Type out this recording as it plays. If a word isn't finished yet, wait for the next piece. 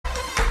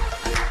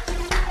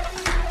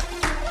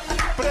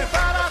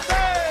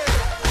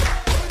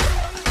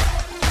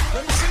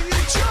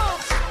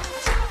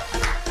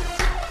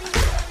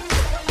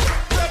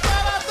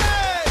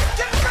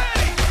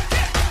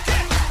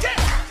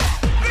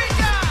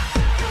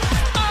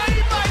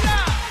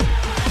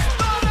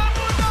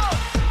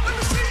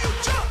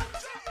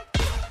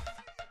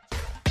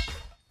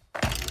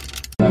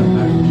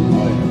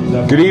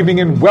Good evening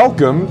and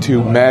welcome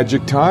to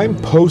Magic Time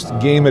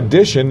post-game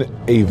edition.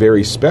 A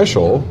very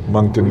special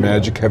Moncton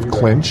Magic have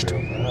clinched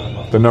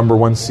the number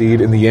one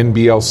seed in the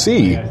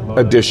NBLC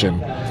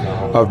edition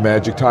of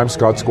Magic Time.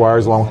 Scott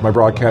Squires along with my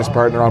broadcast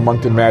partner on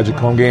Moncton Magic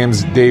Home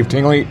Games, Dave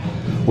Tingley.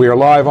 We are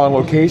live on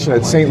location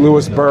at St.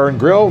 Louis Bar and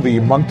Grill, the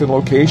Moncton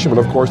location,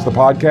 but of course the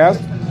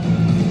podcast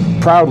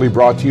proudly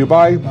brought to you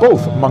by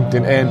both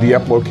Moncton and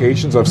Dieppe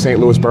locations of St.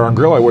 Louis Bar and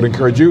Grill. I would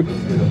encourage you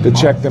to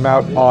check them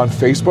out on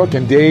Facebook.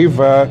 And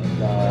Dave, a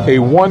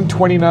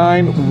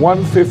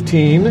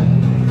 129-115,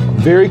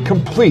 very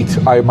complete,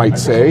 I might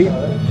say,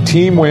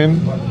 team win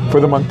for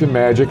the Moncton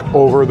Magic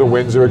over the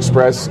Windsor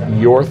Express.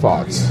 Your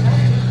thoughts?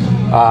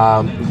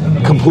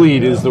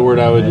 Complete is the word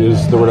I would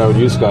use.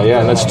 Scott. Yeah,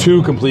 and that's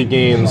two complete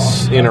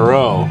games in a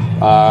row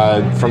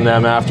from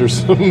them after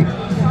some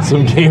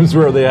games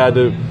where they had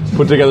to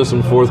put together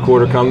some fourth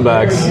quarter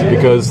comebacks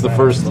because the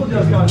first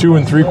 2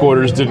 and 3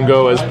 quarters didn't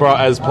go as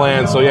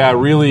planned. So yeah,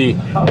 really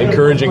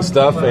encouraging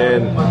stuff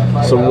and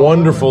some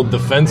wonderful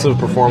defensive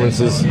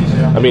performances.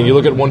 I mean, you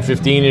look at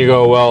 115 and you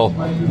go, well,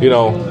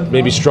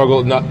 maybe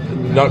struggle, not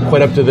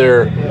quite up to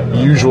their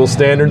usual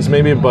standards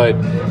maybe, but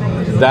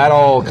that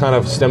all kind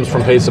of stems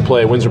from pace of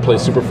play. Windsor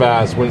plays super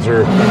fast.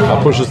 Windsor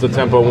pushes the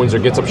tempo. Windsor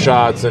gets up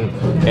shots,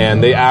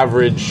 and they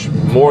average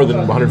more than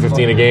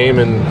 115 a game.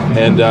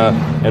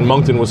 And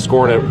Moncton was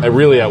scoring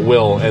really at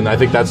will. And I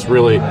think that's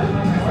really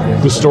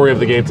the story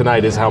of the game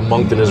tonight is how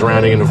Moncton is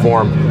rounding into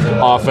form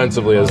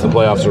offensively as the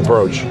playoffs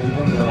approach.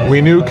 We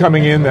knew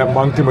coming in that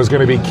Moncton was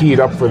going to be keyed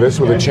up for this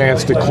with a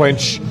chance to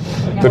clinch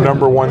the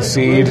number one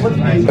seed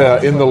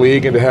in the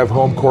league and to have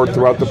home court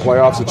throughout the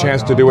playoffs, a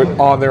chance to do it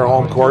on their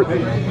home court.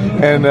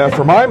 And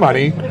for my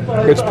money,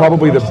 it's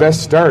probably the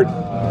best start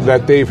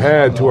that they've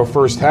had to a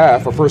first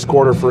half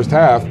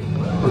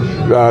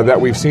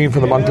that we've seen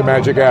from the Moncton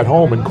Magic at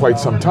home in quite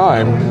some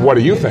time. What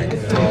do you think?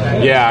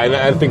 Yeah,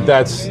 I think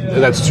that's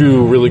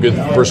two really good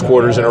first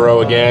quarters in a row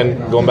again,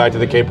 going back to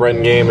the Cape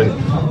Breton game.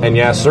 And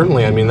yeah,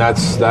 certainly, I mean, that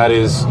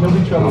is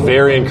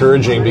very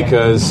encouraging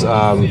because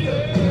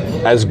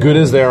as good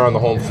as they are on the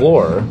home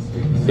floor,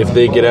 if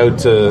they get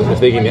out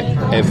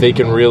if they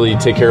can really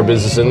take care of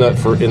business in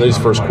these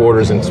first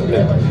quarters and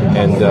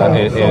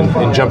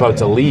jump out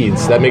to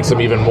leads, that makes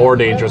them even more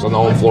dangerous on the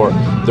home floor.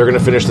 They're going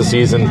to finish the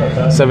season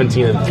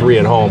 17-3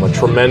 at home, a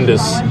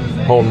tremendous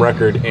home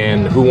record.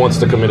 And who wants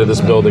to come into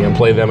this building and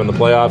play them in the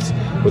playoffs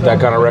with that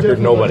kind of record?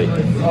 Nobody.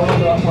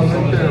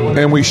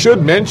 And we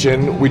should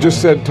mention, we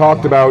just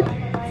talked about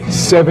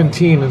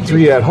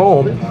 17-3 at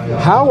home.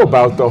 How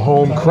about the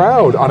home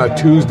crowd on a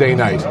Tuesday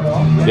night?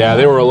 Yeah,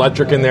 they were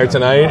electric in there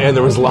tonight, and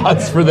there was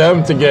lots for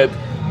them to get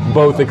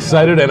both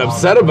excited and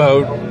upset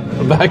about,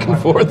 back and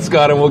forth,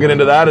 Scott, and we'll get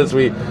into that as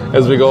we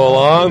go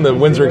along. The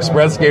Windsor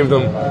Express gave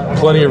them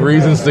plenty of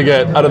reasons to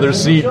get out of their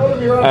seat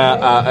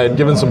and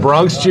given some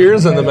Bronx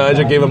cheers, and the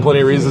Magic gave them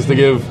plenty of reasons to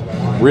give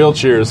real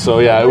cheers. So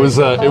yeah, it was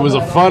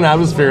a fun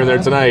atmosphere in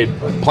there tonight.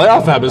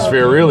 Playoff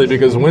atmosphere, really,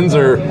 because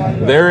Windsor,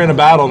 they're in a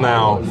battle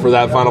now for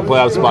that final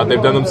playoff spot.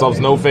 They've done themselves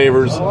no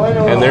favors,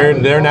 and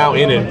they're now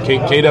in it.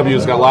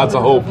 KW's got lots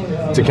of hope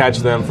to catch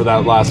them for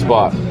that last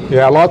spot.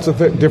 Yeah, lots of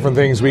different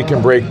things we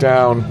can break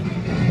down,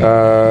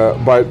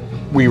 but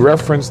we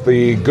referenced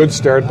the good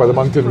start by the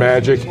Moncton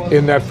Magic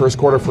in that first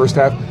quarter, first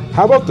half.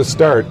 How about the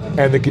start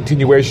and the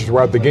continuation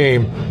throughout the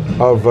game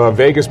of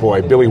Vegas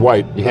boy, Billy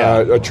White?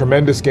 Yeah. A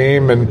tremendous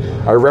game, and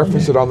I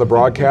referenced it on the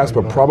broadcast,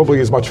 but probably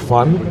as much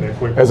fun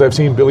as I've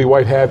seen Billy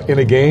White have in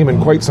a game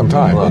in quite some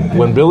time.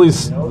 When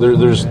Billy's,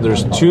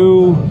 there's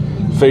two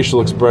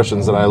facial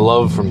expressions that I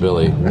love from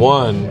Billy.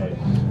 One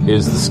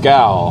is the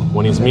scowl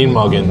when he's mean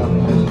mugging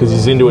because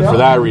he's into it for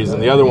that reason.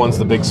 The other one's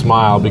the big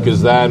smile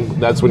because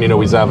that's when you know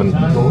he's having,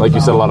 like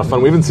you said, a lot of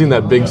fun. We haven't seen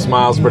that big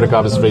smile spread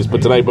across his face,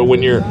 but tonight. But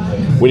when you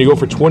go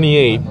for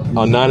 28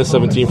 on 9 of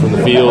 17 from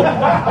the field,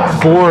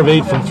 4 of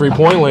 8 from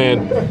three-point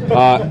land,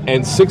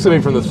 and 6 of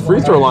 8 from the free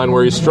throw line,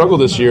 where he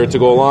struggled this year, to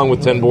go along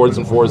with 10 boards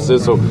and 4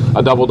 assists, so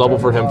a double-double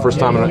for him, first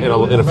time in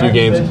a few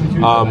games.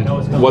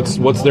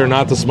 What's there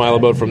not to smile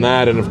about from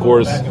that? And of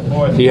course,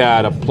 he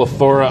had a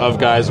plethora of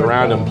guys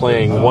around him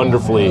playing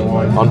wonderfully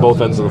on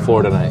both ends of the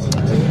floor tonight.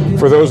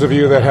 For those of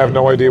you that have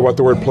no idea what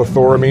the word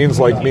plethora means,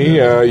 like me,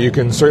 you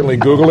can certainly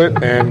Google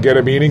it and get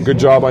a meaning. Good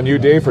job on you,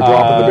 Dave, for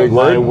dropping the big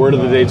word. My word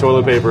of the day,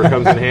 toilet paper,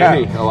 comes in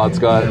handy a lot,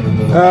 Scott.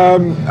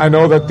 I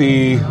know that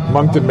the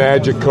Moncton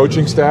Magic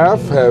coaching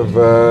staff have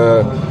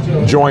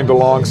joined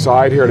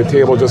alongside here at a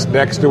table just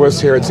next to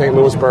us here at St.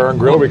 Louis Bar and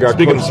Grill. We got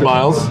Speaking of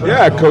smiles.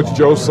 Yeah, Coach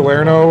Joe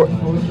Salerno,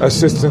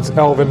 assistants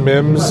Elvin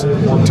Mims,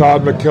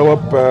 Todd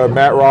McKillop,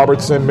 Matt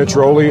Robertson, Mitch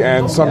Rowley,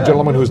 and some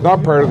gentleman who's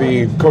not part of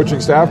the coaching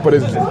staff but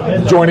is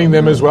joining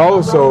them as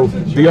well. So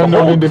the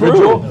unknown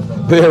individual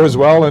there as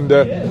well. And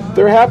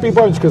they're a happy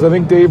bunch because I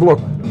think, Dave, look,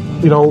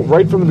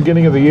 right from the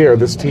beginning of the year,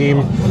 this team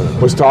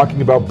was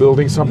talking about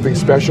building something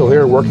special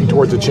here, working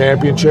towards a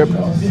championship.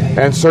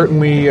 And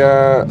certainly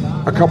a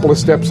couple of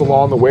steps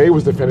along the way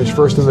was to finish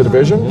first in the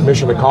division,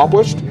 mission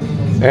accomplished,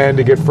 and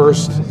to get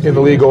first in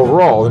the league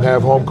overall and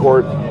have home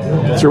court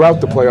throughout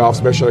the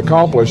playoffs, mission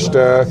accomplished.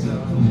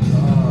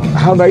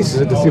 how nice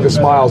is it to see the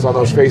smiles on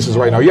those faces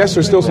right now? Yes,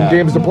 there's still some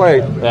games to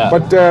play,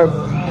 but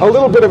a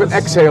little bit of an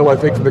exhale, I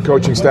think, from the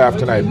coaching staff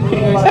tonight.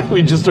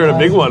 We just heard a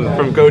big one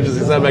from coaches.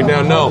 He sat back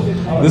down. No,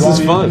 this is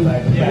fun.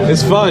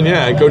 It's fun,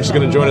 yeah. And coach is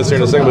going to join us here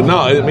in a second. But no,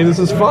 I mean, this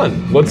is fun.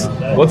 What's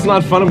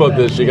not fun about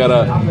this? You got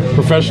a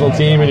professional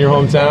team in your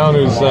hometown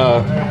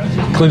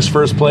who's clinched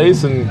first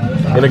place and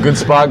in a good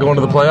spot going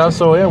to the playoffs.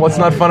 So, yeah, what's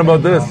not fun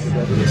about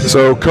this?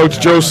 So,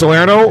 Coach Joe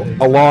Salerno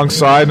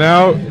alongside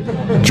now,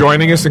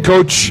 joining us. And,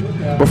 Coach,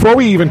 before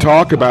we even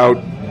talk about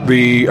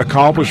the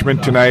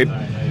accomplishment tonight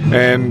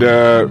and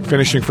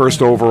finishing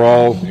first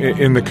overall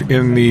in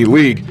the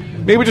league,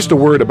 maybe just a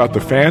word about the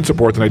fan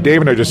support tonight.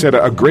 Dave and I just said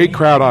a great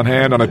crowd on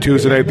hand on a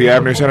Tuesday night at the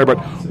Avenue Center, but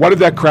what did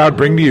that crowd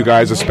bring to you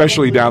guys,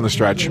 especially down the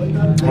stretch?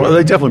 Well,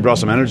 they definitely brought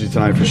some energy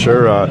tonight for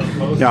sure.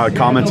 I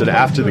commented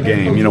after the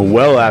game,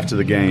 well after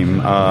the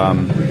game, all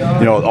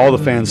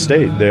the fans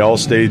stayed. They all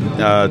stayed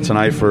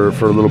tonight for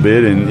a little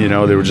bit, and,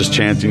 they were just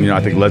chanting,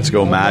 I think, "Let's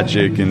go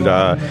Magic," and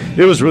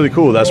it was really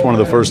cool. That's one of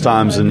the first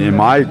times in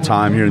my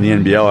time here in the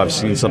NBL I've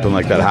seen something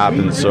like that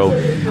happen. So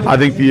I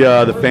think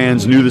the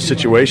fans knew the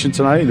situation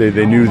tonight.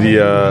 They knew the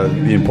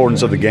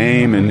importance of the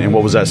game and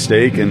what was at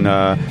stake, and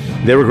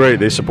they were great.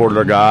 They supported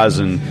our guys,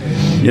 and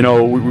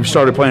we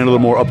started playing a little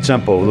more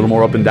up-tempo, a little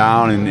more up and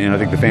down, and I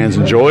think the fans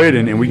enjoy it,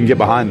 and we can get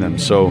behind them.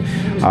 So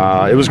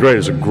it was great. It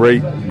was a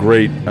great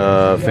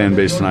fan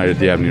base tonight at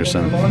the Avenue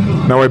Center.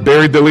 Now, I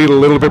buried the lead a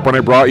little bit when I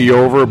brought you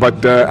over,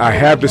 but I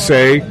have to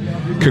say,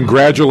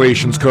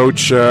 congratulations,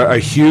 Coach. A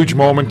huge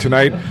moment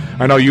tonight.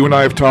 I know you and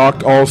I have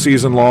talked all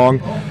season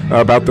long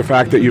about the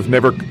fact that you've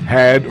never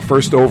had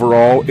first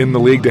overall in the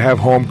league to have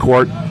home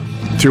court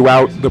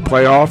throughout the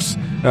playoffs.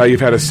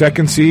 You've had a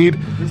second seed,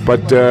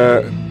 but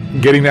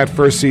getting that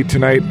first seed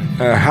tonight,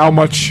 how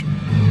much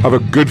of a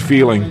good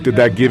feeling did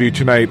that give you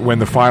tonight when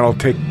the final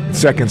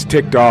seconds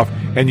ticked off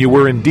and you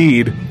were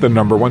indeed the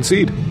number one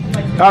seed?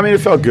 I mean, it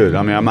felt good.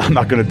 I mean, I'm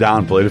not going to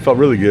downplay it. It felt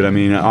really good. I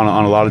mean,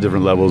 on a lot of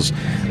different levels.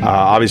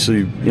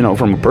 Obviously,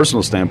 from a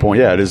personal standpoint,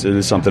 yeah, it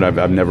is something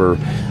I've never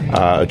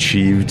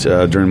achieved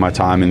during my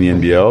time in the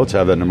NBL, to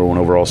have that number one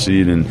overall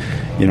seed. And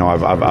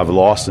I've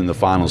lost in the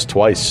finals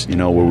twice.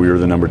 Where we were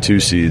the number 2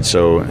 seed,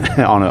 so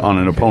on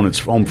an opponent's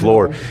home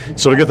floor.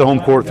 So to get the home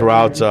court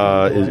throughout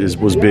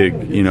was big.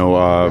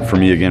 For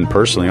me again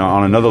personally.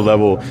 On another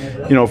level,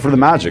 for the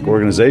Magic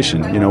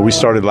organization. We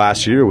started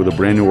last year with a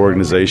brand new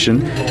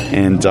organization,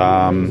 and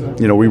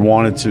we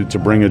wanted to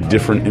bring a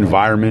different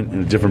environment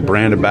and a different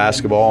brand of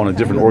basketball and a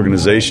different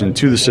organization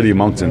to the city of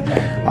Moncton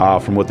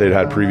from what they'd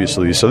had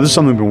previously. So this is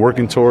something we've been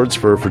working towards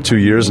for 2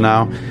 years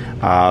now.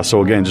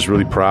 So again, just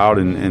really proud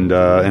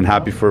and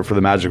happy for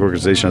the Magic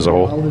organization as a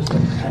whole.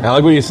 And I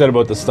like what you said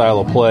about the style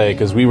of play,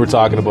 because we were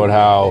talking about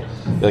how,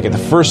 like, at the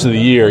first of the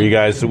year, you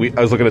guys, I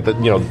was looking at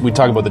we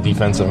talk about the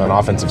defensive and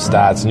offensive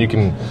stats, and you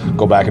can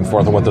go back and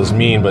forth on what those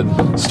mean.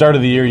 But start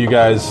of the year, you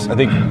guys, I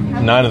think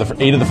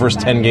 8 of the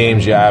first 10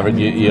 games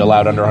you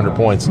allowed under 100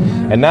 points,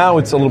 and now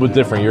it's a little bit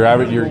different.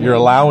 You're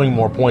allowing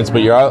more points,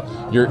 but your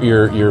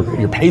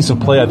pace of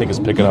play, I think, is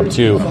picking up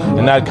too,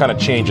 and that kind of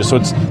changes. So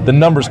it's the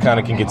numbers kind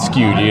of can get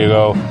skewed. You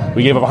go,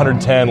 we gave up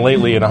 110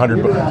 lately and 100.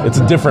 It's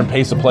a different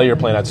pace of play you're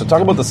playing at. So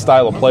talk about the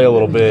style of play a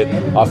little bit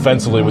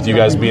offensively, with you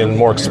guys being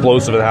more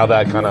explosive and how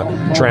that kind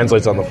of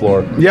translates on the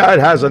floor. Yeah, it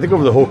has. I think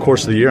over the whole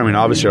course of the year, I mean,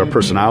 obviously our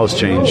personnel has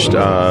changed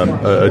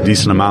a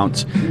decent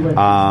amount.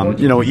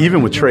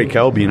 Even with Trey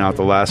Kell being out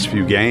the last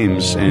few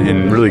games,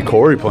 and really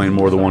Corey playing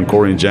more than one,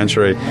 Corey and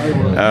Gentry,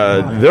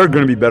 they're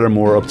going to be better,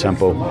 more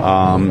up-tempo,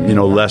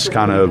 less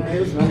kind of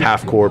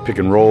half-court pick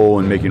and roll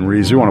and making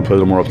reads. We want to play a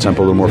little more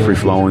up-tempo, a little more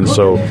free-flowing.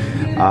 So,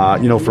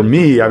 for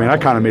me, I mean, I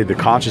kind of made the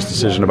conscious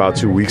decision about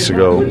 2 weeks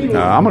ago.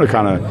 I'm going to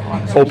kind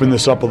of open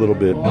this up a little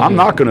bit. I'm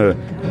not going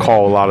to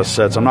call a lot of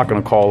sets. I'm not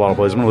going to call a lot of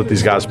plays. I'm going to let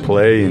these guys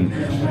play. And,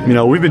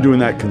 we've been doing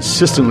that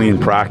consistently in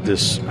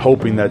practice,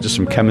 hoping that just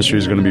some chemistry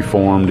is going to be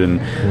formed. And,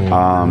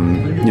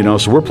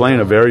 so we're playing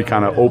a very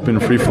kind of open,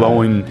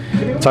 free-flowing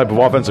type of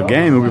offensive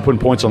game, and we're putting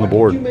points on the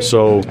board.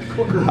 So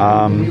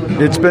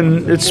it's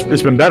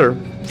been better,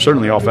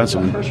 certainly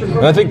offensively.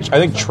 And I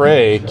think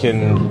Trey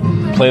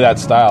can play that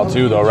style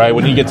too, though, right?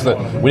 When he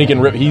can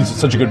rip, he's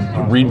such a good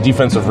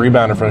defensive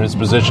rebounder from his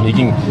position. He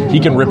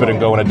can rip it and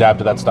go and adapt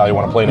to that style you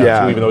want to play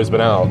now too, even though he's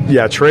been out.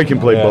 Yeah, Trey can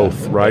play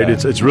both, right?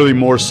 Yeah. It's really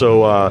more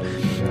so.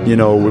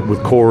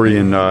 With Corey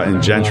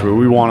and Gentry,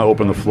 we want to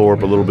open the floor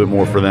up a little bit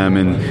more for them,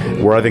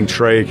 and where I think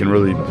Trey can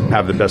really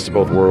have the best of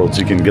both worlds.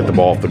 He can get the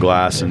ball off the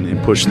glass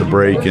and push the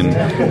break,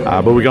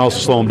 but we can also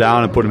slow him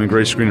down and put him in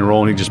great screen and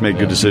roll, and he just make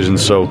good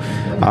decisions. So,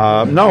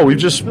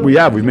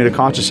 we've made a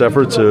conscious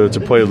effort to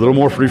play a little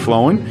more free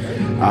flowing.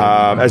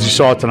 As you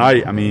saw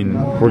tonight, I mean,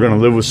 we're going to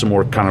live with some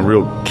more kind of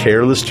real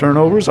careless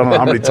turnovers. I don't know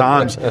how many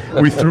times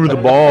we threw the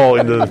ball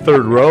into the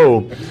third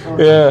row.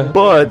 Yeah.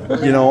 But,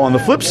 on the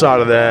flip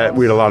side of that,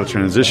 we had a lot of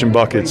transition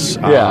buckets.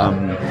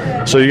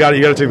 So you got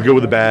to take the good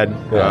with the bad.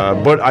 Yeah.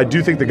 But I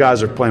do think the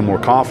guys are playing more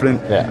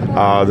confident.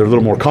 Yeah. They're a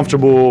little more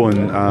comfortable,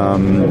 and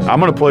I'm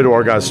going to play to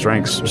our guys'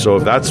 strengths. So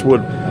if that's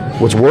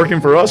what's working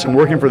for us and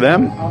working for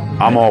them,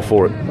 I'm all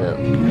for it.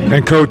 Yeah.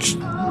 And Coach,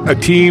 a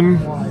team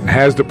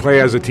has to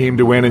play as a team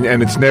to win,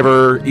 and it's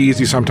never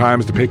easy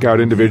sometimes to pick out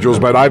individuals.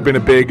 But I've been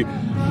a big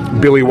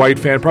Billy White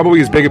fan,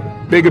 probably as big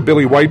a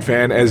Billy White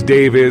fan as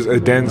Dave is a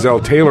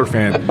Denzel Taylor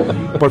fan.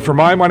 But for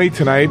my money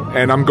tonight,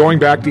 and I'm going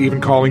back to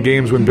even calling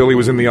games when Billy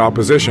was in the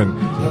opposition,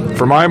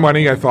 for my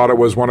money, I thought it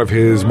was one of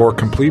his more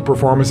complete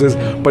performances.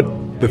 But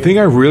the thing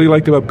I really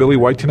liked about Billy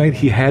White tonight,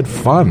 he had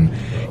fun.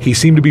 He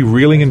seemed to be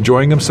really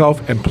enjoying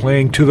himself and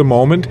playing to the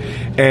moment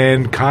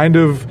and kind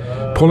of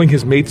pulling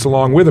his mates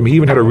along with him. He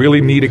even had a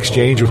really neat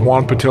exchange with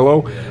Juan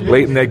Patillo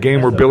late in that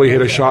game where Billy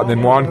hit a shot and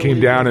then Juan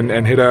came down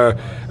and hit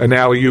an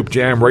alley-oop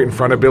jam right in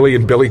front of Billy,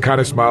 and Billy kind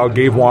of smiled,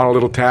 gave Juan a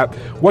little tap.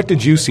 What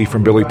did you see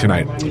from Billy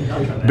tonight?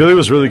 Billy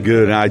was really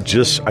good, and I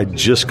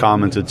just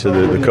commented to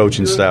the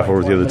coaching staff over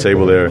at the other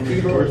table there.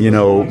 You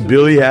know,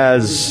 Billy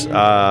has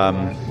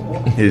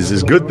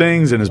his good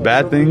things and his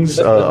bad things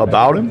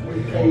about him.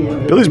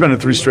 Billy's been in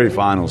 3 straight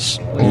finals.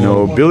 You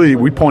know, Billy,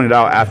 we pointed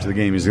out after the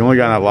game, he's the only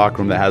guy in that locker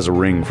room that has a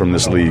ring from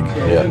this league.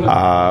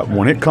 Yeah.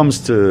 When it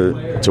comes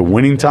to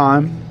winning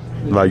time,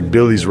 like,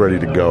 Billy's ready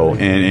to go.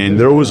 And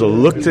there was a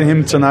look to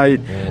him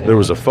tonight. There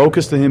was a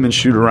focus to him in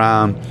shoot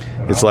around.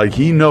 It's like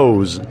he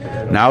knows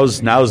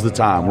now's the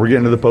time. We're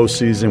getting to the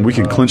postseason. We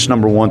can clinch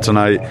number 1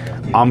 tonight.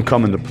 I'm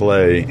coming to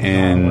play.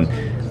 And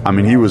I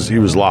mean, he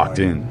was locked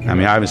in. I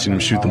mean, I haven't seen him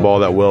shoot the ball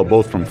that well,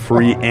 both from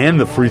free and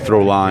the free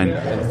throw line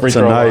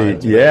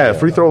tonight. Yeah,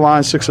 free throw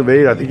line 6 of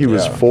 8. I think he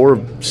was 4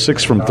 of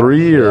 6 from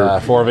 3, or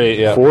 4 of 8.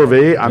 Yeah, 4 of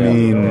 8. I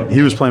mean,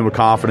 he was playing with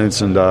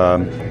confidence, and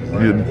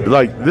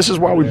like, this is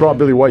why we brought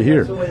Billy White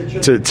here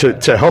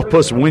to help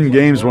us win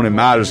games when it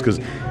matters. Because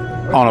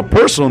on a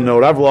personal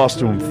note, I've lost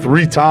to him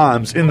 3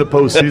 times in the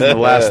postseason the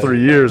last 3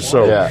 years.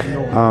 So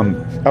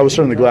I was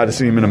certainly glad to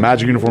see him in a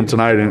Magic uniform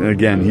tonight. And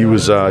again, he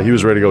was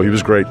ready to go. He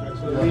was great.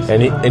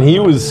 And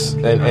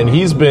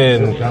he's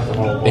been,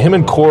 him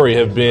and Corey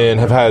have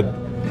had.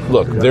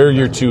 Look, they're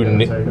your 2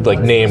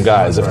 name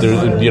guys. If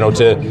they're,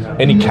 to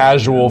any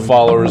casual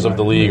followers of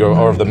the league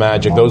or of the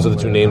Magic, those are the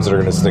 2 names that are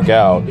going to stick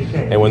out.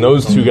 And when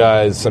those 2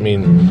 guys,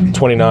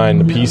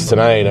 29 apiece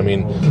tonight. I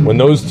mean, when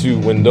those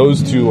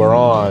two are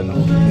on,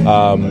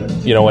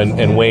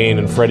 and Wayne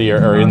and Freddie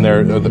are in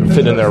there,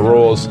 fit in their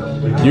roles.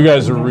 You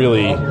guys are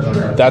really.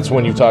 That's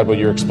when you talk about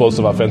you're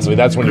explosive offensively.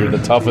 That's when you're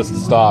the toughest to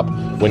stop.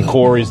 When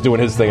Corey's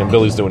doing his thing and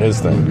Billy's doing his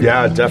thing.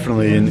 Yeah,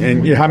 definitely.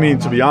 And I mean,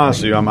 to be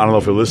honest with you, I don't know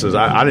if it listens.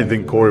 I didn't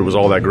think Corey was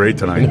all that great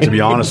tonight, to be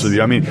honest with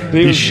you. I mean,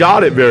 he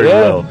shot it very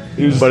well,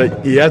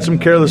 but he had some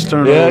careless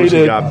turnovers. Yeah, he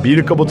did. He got beat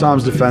a couple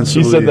times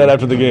defensively. He said that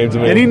after the game to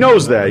me. And he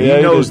knows that. He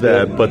knows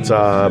that.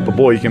 But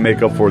boy, he can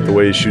make up for it the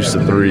way he shoots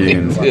the 3.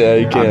 And yeah,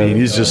 he can. I mean,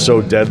 he's just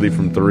so deadly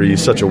from 3.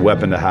 He's such a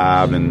weapon to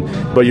have.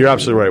 But you're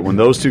absolutely right. When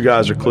those 2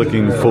 guys are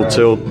clicking full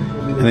tilt,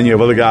 and then you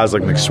have other guys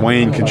like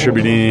McSwain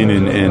contributing,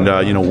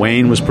 and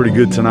Wayne was pretty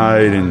good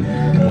tonight, and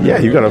yeah,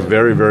 you got a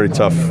very, very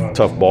tough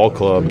ball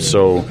club.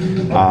 So,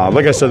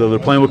 like I said, they're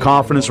playing with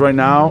confidence right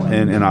now,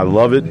 and I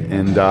love it.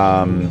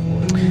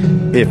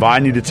 And if I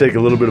need to take a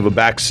little bit of a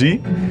back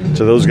seat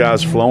to those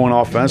guys flowing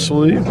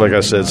offensively, like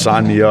I said,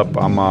 sign me up.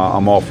 I'm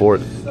all for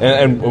it.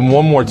 And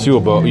one more too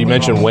about, you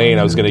mentioned Wayne.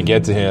 I was going to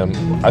get to him.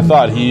 I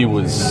thought he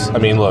was. I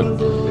mean,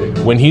 look.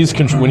 When he's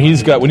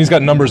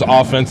got numbers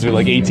offensively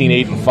like 18,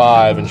 8, and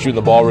 5 and shooting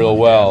the ball real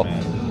well,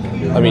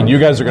 I mean, you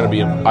guys are going to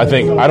be.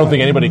 I don't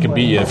think anybody can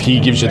beat you if he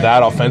gives you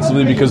that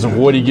offensively because of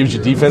what he gives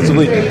you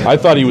defensively. I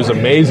thought he was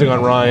amazing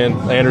on Ryan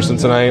Anderson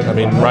tonight. I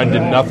mean, Ryan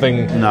did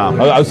nothing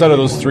outside of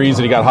those 3s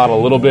that he got hot a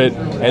little bit,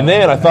 and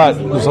then I thought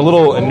there was a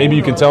little, and maybe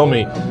you can tell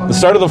me, the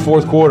start of the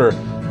 4th quarter.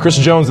 Chris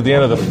Jones at the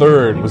end of the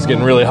 3rd was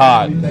getting really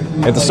hot.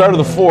 At the start of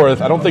the 4th,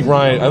 I don't think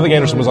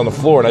Anderson was on the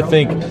floor, and I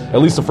think at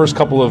least the first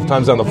couple of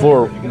times on the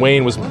floor,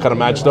 Wayne was kind of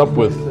matched up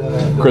with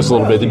Chris a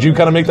little bit. Did you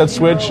kind of make that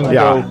switch and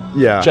go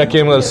check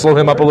him, slow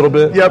him up a little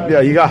bit? Yep,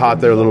 yeah, he got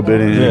hot there a little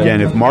bit. And again,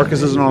 if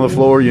Marcus isn't on the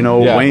floor,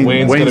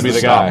 Wayne's going to be the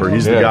stopper. Guy.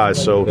 He's the guy.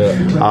 So,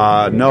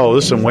 no,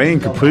 listen, Wayne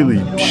completely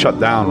shut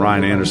down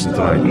Ryan Anderson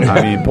tonight.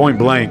 I mean, point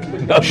blank,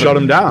 shut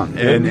him down.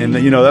 And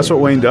that's what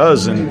Wayne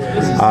does. And,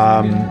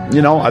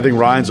 I think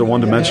Ryan's a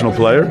one-dimensional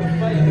player,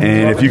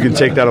 and if you can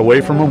take that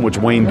away from him, which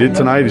Wayne did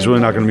tonight, he's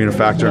really not going to be a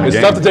factor in the game.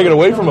 It's tough to take it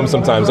away from him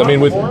sometimes. I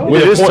mean,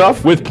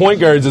 with point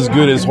guards as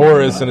good as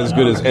Horace and as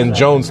good as and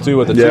Jones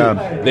too at the 2,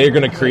 they're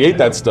going to create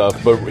that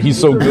stuff. But he's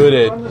so good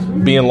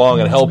at being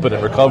long and helping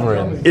and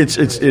recovering. He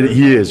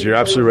is. You're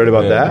absolutely right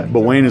about that.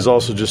 But Wayne is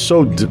also just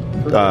so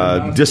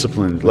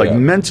disciplined,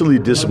 mentally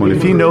disciplined.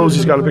 If he knows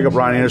he's got to pick up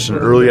Ryan Anderson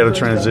early out of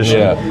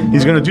transition,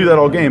 he's going to do that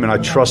all game, and I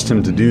trust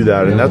him to do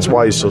that, and that's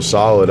why he's so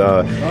solid.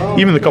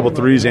 Even the couple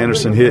 3s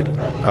Anderson hit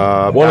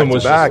one of them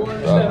was back.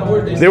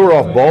 They were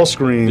off ball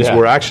screens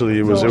where actually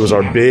it was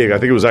our big. I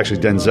think it was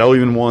actually Denzel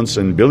even once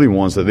and Billy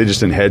once that they just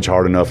didn't hedge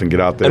hard enough and get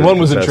out there. And one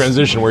was in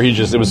transition where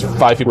it was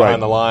 5 feet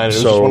behind the line. And it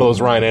was just one of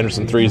those Ryan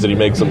Anderson 3s that he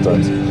makes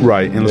sometimes.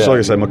 Right, and like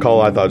I said,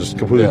 McCullough I thought just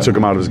completely took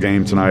him out of his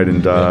game tonight,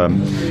 and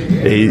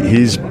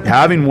he's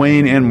having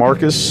Wayne and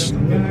Marcus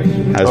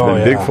has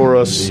been big for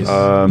us,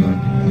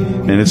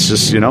 and it's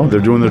just they're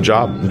doing their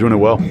job, they're doing it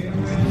well.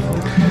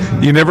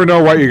 You never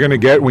know what you're going to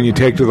get when you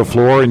take to the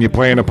floor and you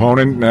play an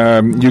opponent.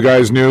 You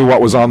guys knew what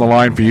was on the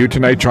line for you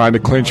tonight, trying to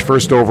clinch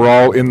first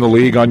overall in the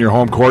league on your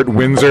home court.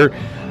 Windsor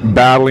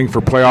battling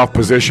for playoff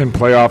position,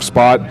 playoff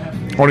spot.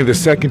 Only the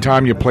second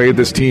time you played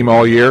this team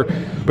all year.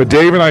 But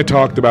Dave and I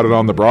talked about it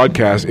on the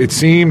broadcast. It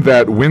seemed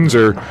that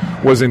Windsor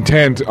was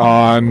intent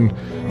on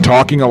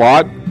talking a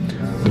lot,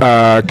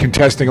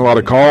 contesting a lot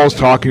of calls,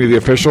 talking to the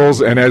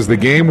officials, and as the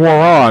game wore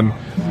on,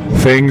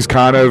 things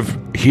kind of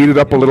heated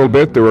up a little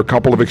bit. There were a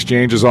couple of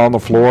exchanges on the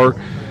floor.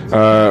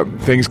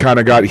 Things kind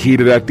of got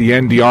heated at the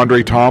end.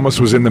 DeAndre Thomas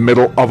was in the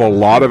middle of a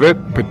lot of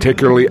it,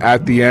 particularly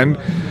at the end.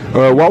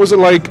 What was it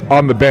like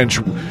on the bench?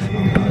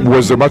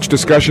 Was there much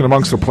discussion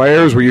amongst the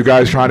players? Were you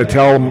guys trying to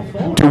tell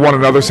to one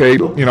another, say,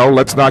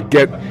 let's not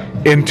get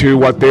into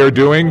what they're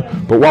doing?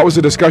 But what was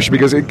the discussion?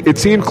 Because it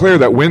seemed clear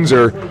that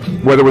Windsor,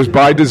 whether it was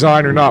by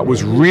design or not,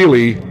 was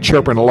really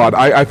chirping a lot.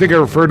 I think I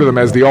referred to them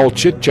as the all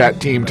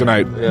chit-chat team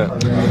tonight.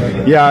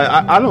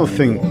 Yeah, I don't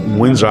think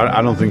Windsor,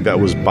 I don't think that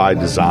was by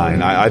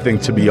design. I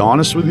think, to be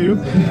honest with you,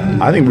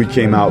 I think we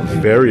came out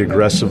very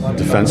aggressive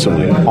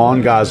defensively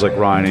on guys like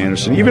Ryan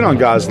Anderson, even on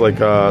guys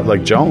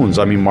like Jones.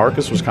 I mean,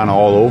 Marcus was kind of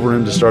all over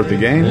him to start the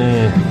game.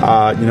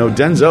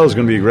 Denzel is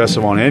going to be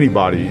aggressive on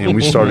anybody, and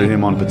we started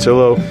him on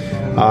Patillo.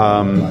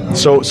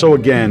 So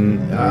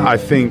again, I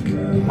think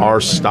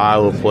our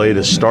style of play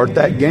to start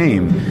that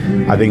game,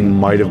 I think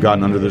might have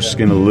gotten under their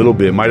skin a little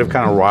bit, might have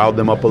kind of riled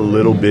them up a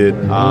little bit.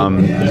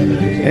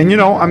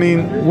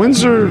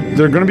 Windsor,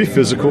 they're going to be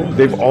physical.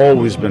 They've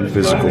always been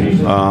physical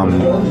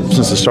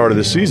since the start of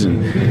the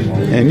season.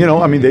 And,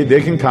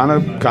 they can kind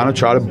of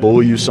try to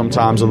bully you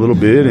sometimes a little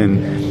bit.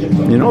 And,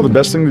 the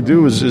best thing to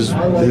do is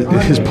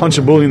punch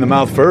a bully in the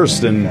mouth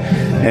first and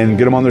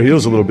get them on their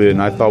heels a little bit.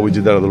 And I thought we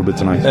did that a little bit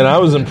tonight. And I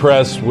was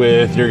impressed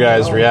with your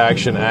guys'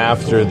 reaction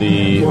after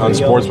the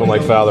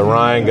unsportsmanlike foul that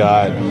Ryan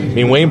got. I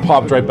mean, Wayne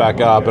popped right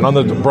back up. And on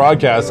the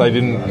broadcast, I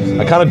kind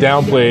of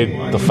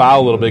downplayed the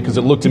foul a little bit because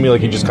it looked to me like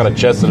he just kind of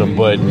chested him.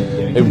 But,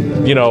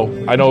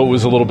 I know it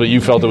was a little bit,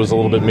 you felt it was a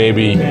little bit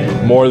maybe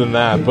more than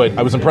that. But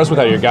I was impressed with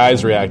how your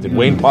guys reacted.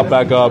 Wayne popped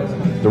back up.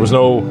 There was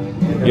no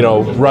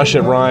rush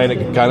at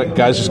Ryan.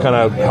 Guys just kind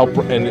of helped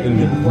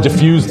and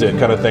diffused it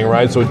kind of thing,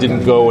 right? So it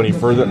didn't go any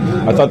further.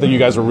 I thought that you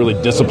guys were really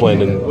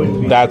disciplined,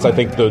 and that's, I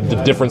think, the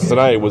difference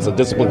tonight was a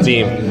disciplined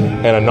team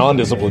and a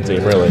non-disciplined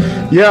team, really.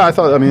 Yeah, I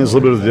thought, there's a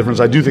little bit of the difference.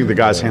 I do think the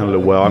guys handled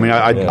it well.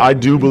 I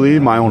do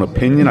believe, my own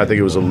opinion, I think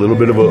it was a little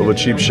bit of a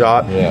cheap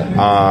shot.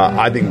 Yeah.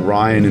 I think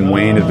Ryan and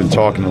Wayne had been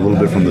talking a little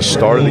bit from the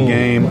start of the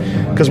game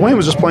because Wayne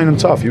was just playing them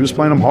tough. He was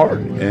playing them hard.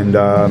 And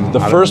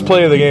the first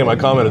play of the game, I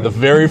commented, the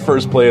very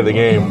first play of the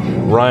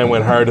game, Ryan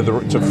went hard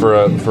for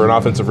an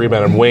offensive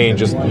rebound, and Wayne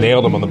just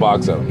nailed him on the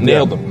box out.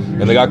 Nailed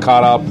him. And they got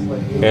caught up,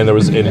 and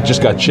it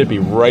just got chippy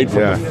right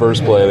from the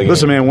first play of the game.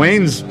 Listen, man,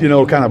 Wayne's,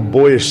 kind of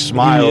boyish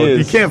smile.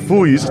 He can't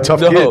fool you. He's a tough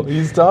kid.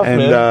 He's tough,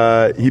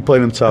 and he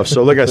played him tough.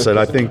 So, like I said,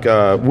 I think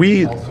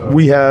we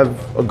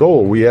have a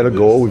goal. We had a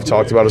goal. We've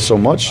talked about it so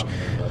much.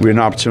 We had an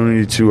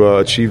opportunity to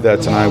achieve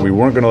that tonight. We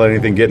weren't going to let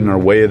anything get in our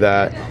way of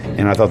that,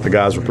 and I thought the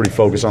guys were pretty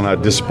focused on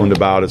that, disciplined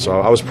about it. So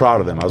I was proud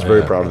of them. I was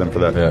very proud of them for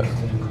that. Yeah.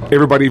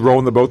 Everybody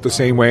rowing the boat the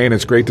same way, and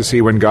it's great to see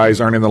when guys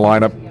aren't in the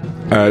lineup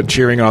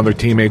cheering on their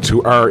teammates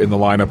who are in the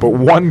lineup. But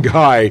one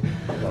guy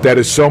that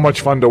is so much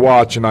fun to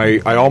watch, and I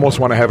almost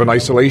want to have an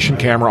isolation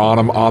camera on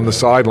him on the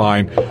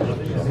sideline.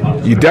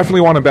 You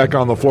definitely want him back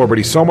on the floor, but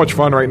he's so much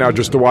fun right now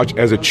just to watch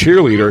as a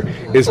cheerleader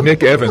is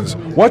Nick Evans.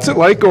 What's it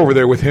like over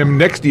there with him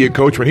next to you,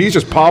 Coach, when he's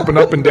just popping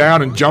up and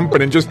down and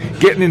jumping and just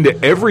getting into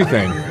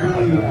everything?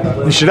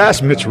 You should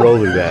ask Mitch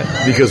Rowley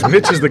that, because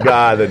Mitch is the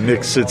guy that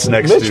Nick sits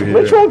next to here.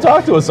 Mitch won't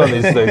talk to us on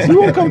these things. He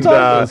won't come talk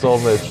to us,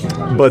 old Mitch.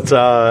 But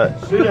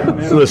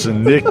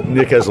listen,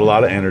 Nick has a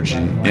lot of energy.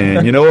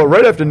 And you know what?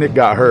 Right after Nick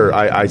got hurt,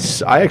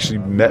 I actually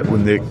met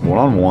with Nick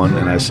one-on-one,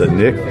 and I said,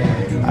 Nick,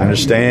 I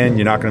understand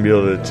you're not going to be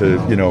able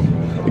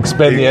to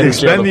expend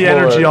the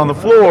energy on the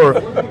floor.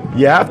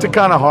 You have to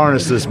kind of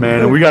harness this,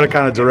 man, and we got to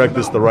kind of direct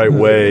this the right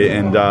way.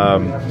 And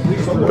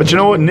but you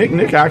know what,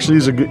 Nick actually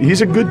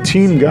he's a good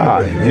team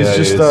guy.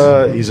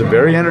 He's a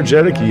very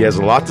energetic. He has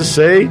a lot to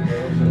say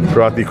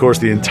throughout the course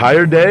of the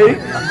entire day,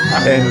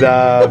 and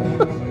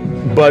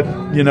but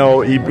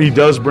he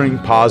does bring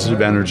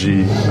positive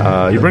energy.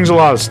 He brings a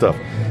lot of stuff,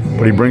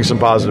 but he brings some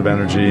positive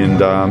energy, and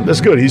that's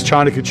good. He's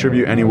trying to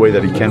contribute any way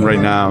that he can right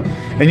now.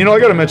 And I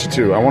got to mention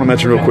too. I want to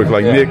mention real quick,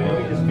 Nick.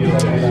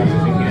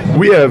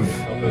 We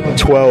have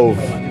 12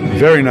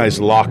 very nice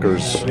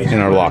lockers in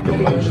our locker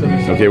room.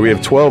 Okay, we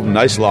have 12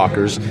 nice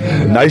lockers,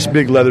 nice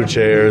big leather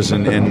chairs,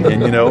 and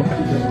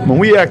when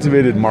we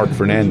activated Mark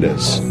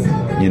Fernandez,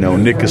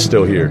 Nick is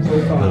still here,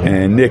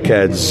 and Nick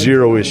had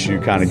zero issue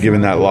kind of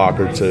giving that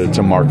locker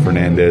to Mark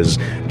Fernandez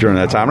during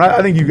that time. And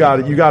I think you got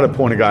to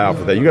point a guy out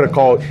for that. You got to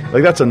call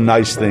it that's a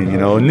nice thing.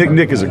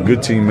 Nick is a good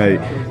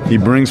teammate. He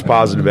brings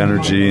positive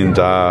energy, and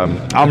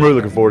I'm really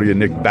looking forward to getting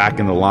Nick back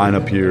in the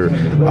lineup here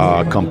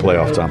come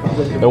playoff time.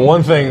 And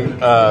one thing.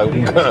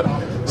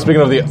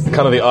 Speaking of the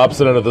kind of the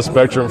opposite end of the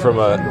spectrum from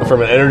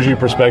an energy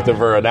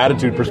perspective or an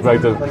attitude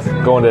perspective,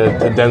 going to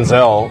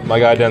Denzel, my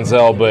guy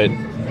Denzel, but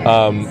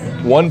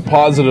One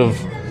positive,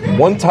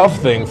 one tough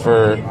thing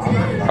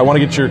I want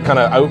to get your kind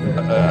of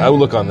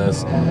outlook on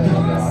this.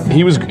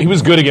 He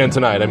was good again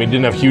tonight. I mean, he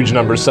didn't have huge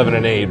numbers, 7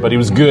 and 8, but he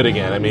was good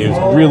again. I mean, he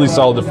was really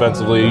solid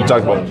defensively. You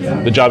talked about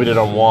the job he did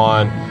on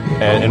Juan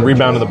and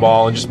rebounding the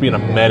ball and just being a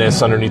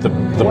menace underneath the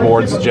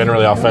boards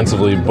generally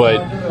offensively.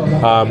 But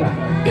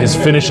his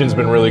finishing's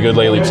been really good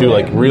lately too,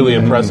 like really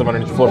impressive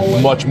underneath the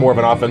floor, much more of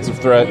an offensive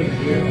threat.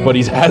 But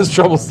he has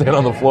trouble staying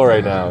on the floor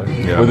right now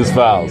with his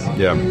fouls.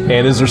 Yeah.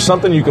 And is there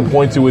something you can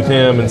point to with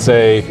him and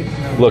say,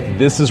 look,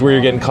 this is where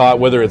you're getting caught,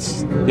 whether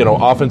it's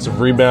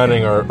offensive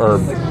rebounding or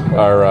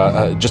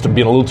just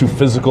being a little too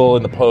physical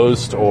in the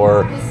post,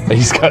 or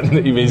he's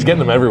getting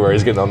them everywhere.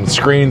 He's getting on the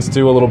screens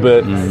too a little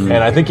bit, and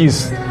I think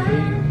he's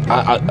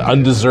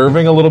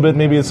undeserving a little bit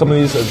maybe of some of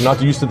these, not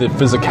used to the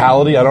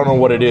physicality. I don't know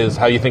what it is,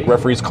 how you think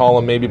referees call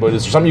him maybe, but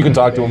is there something you can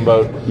talk to him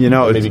about,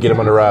 maybe get him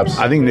under wraps?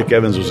 I think Nick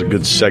Evans was a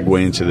good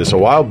segue into this. A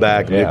while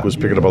back, Nick was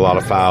picking up a lot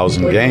of fouls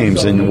in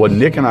games, and what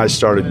Nick and I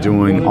started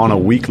doing on a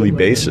weekly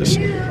basis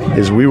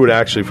is we would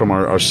actually, from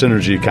our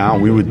synergy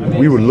account, we would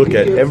look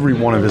at every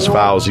one of his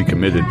fouls he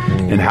committed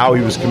and how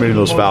he was committing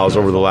those fouls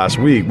over the last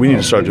week. We need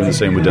to start doing the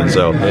same with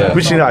Denzel. Yeah.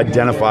 We just need to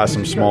identify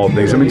some small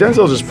things. I mean,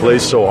 Denzel just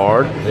plays so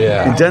hard,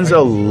 and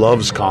Denzel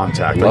loves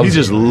contact. He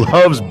just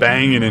loves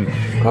banging,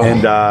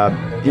 and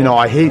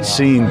I hate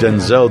seeing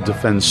Denzel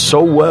defend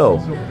so well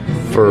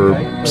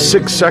for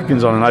 6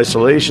 seconds on an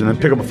isolation and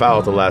pick up a foul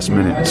at the last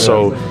minute.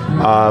 So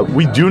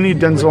we do need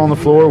Denzel on the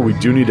floor. We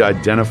do need to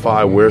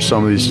identify where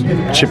some of these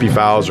chippy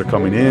fouls are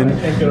coming in.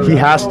 He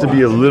has to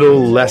be a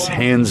little less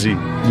handsy.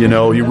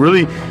 You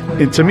really,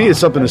 and to me, it's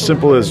something as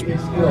simple as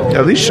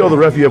at least show the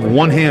ref you have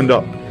one hand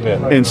up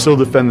and still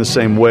defend the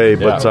same way.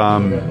 But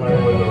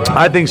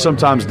I think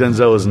sometimes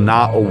Denzel is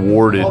not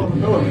rewarded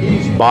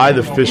by the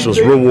officials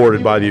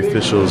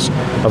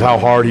of how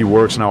hard he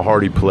works and how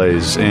hard he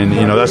plays. And,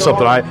 that's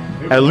something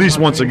at least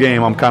once a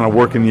game, I'm kind of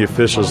working the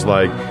officials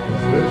like,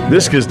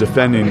 this kid's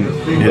defending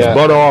his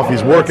butt off.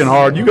 He's working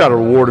hard. You got to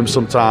reward him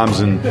sometimes.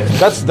 And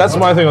that's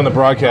my thing on the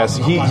broadcast.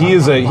 He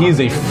is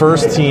a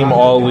first team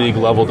all league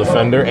level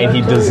defender, and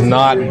he does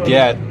not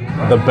get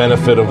the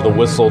benefit of the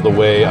whistle the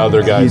way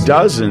other guys He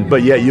doesn't,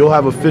 but yet you'll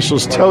have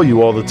officials tell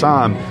you all the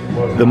time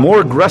the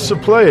more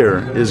aggressive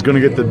player is going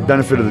to get the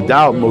benefit of the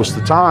doubt most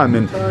of the time.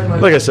 And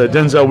like I said,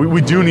 Denzel,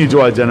 we do need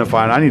to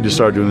identify, and I need to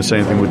start doing the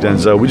same thing with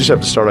Denzel. We just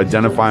have to start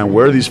identifying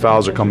where these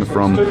fouls are coming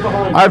from.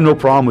 I have no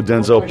problem with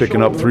Denzel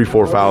picking up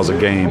 3-4 fouls a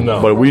game,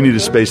 but we need to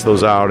space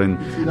those out, and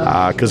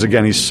because,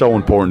 again, he's so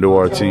important to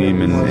our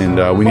team,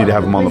 and we need to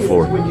have him on the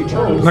floor.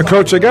 Now,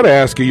 Coach, I got to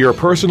ask you, you're a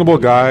personable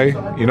guy.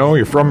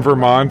 You're from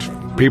Vermont.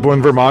 People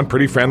in Vermont,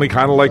 pretty friendly,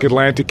 kind of like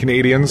Atlantic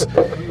Canadians.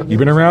 You've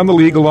been around the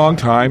league a long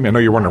time. I know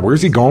you're wondering,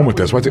 where's he going with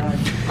this? What's it?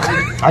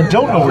 I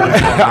don't know where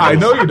he's going. I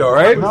know you don't,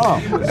 right?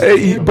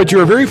 No. But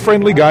you're a very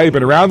friendly guy. You've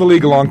been around the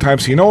league a long time,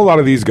 so you know a lot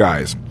of these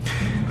guys.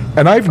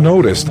 And I've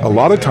noticed a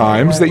lot of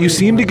times that you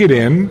seem to get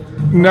in,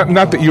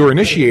 not that you're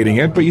initiating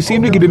it, but you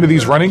seem to get into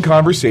these running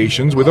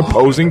conversations with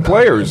opposing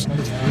players.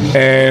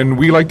 And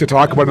we like to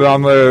talk about it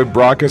on the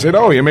broadcast.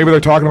 Maybe they're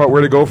talking about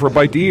where to go for a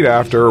bite to eat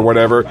after or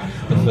whatever.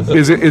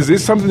 Is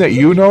this something that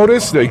you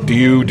notice? Like, do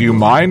you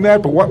mind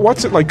that? But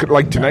what's it like?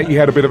 Like tonight, you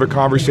had a bit of a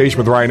conversation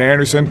with Ryan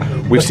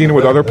Anderson. We've seen it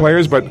with other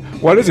players, but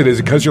what is it?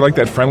 Is it because you're like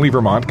that friendly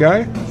Vermont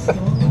guy?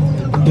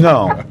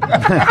 No.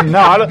 No,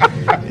 I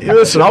don't.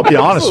 Listen, I'll be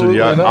honest with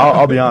you.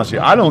 I'll be honest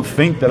with you. I don't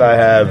think that I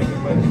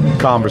have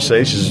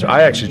conversations.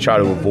 I actually try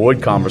to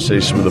avoid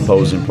conversations with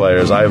opposing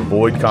players. I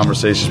avoid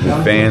conversations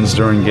with fans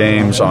during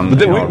games.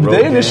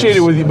 They initiate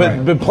it with you,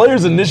 but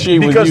players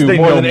initiate with you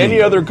more than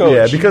any other coach.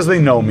 Yeah, because they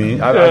know me.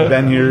 I've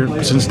been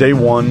here since day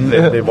one.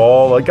 They've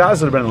all, like guys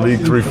that have been in the league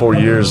 3-4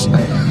 years,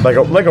 like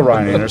a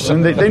Ryan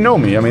Anderson, they know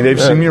me. I mean,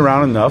 they've seen me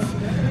around enough.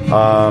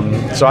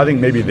 So I think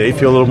maybe they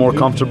feel a little more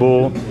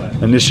comfortable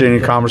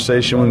initiating a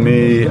conversation with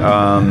me.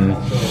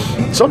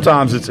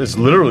 Sometimes it's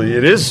literally,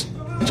 it is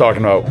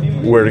talking about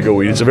where to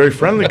go eat. It's a very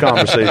friendly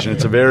conversation.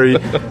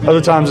 Other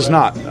times it's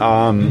not.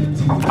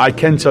 I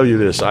can tell you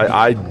this.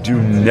 I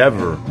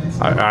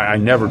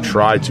never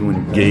try to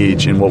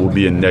engage in what would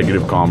be a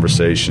negative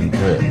conversation.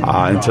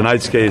 In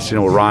tonight's case,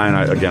 with Ryan,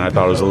 I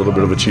thought it was a little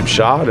bit of a cheap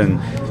shot, and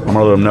I'm going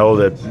to let him know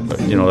that,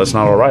 that's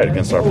not all right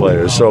against our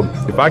players. So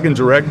if I can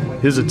direct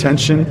his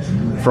attention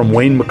from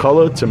Wayne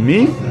McCullough to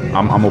me,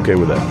 I'm okay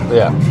with that.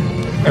 Yeah.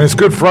 And it's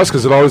good for us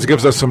because it always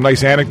gives us some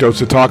nice anecdotes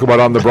to talk about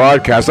on the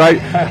broadcast.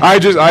 I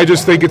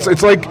just think it's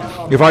like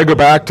if I go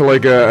back to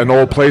like an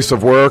old place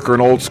of work or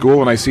an old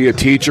school and I see a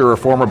teacher or a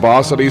former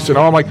boss that I used to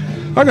know, I'm like,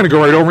 I'm going to go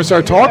right over and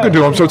start talking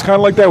to him. So it's kind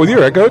of like that with you,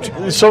 right, Coach?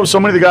 So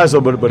many of the guys,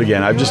 though, but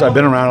again, I've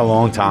been around a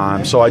long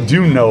time, so I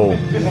do know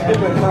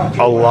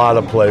a lot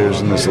of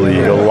players in this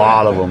league. A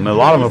lot of them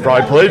have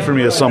probably played for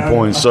me at some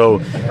point. So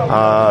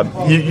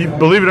you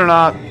believe it or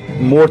not,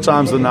 more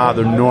times than not,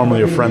 they're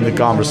normally a friendly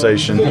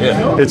conversation.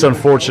 Yeah. It's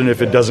unfortunate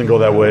if it doesn't go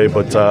that way,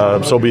 but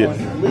so be it.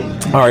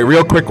 All right,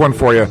 real quick one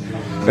for you.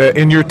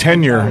 In your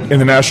tenure in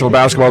the National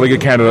Basketball League of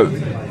Canada,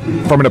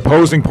 from an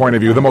opposing point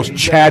of view, the most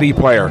chatty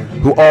player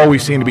who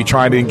always seemed to be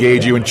trying to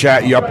engage you and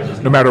chat you up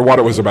no matter what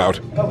it was about?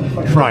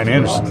 Ryan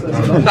Anderson.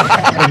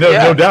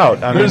 No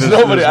doubt. I mean, there's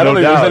nobody. I don't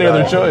think there's any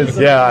other choice.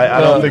 Yeah, I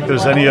don't think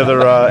there's any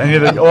other.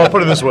 I'll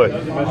put it this way: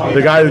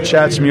 the guy who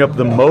chats me up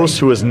the most,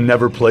 who has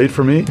never played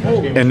for me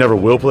and never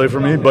will play for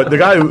me, but the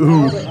guy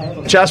who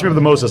chats me up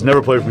the most, has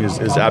never played for me,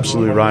 is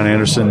absolutely Ryan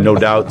Anderson, no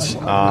doubt.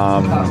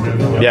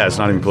 It's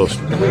not even close.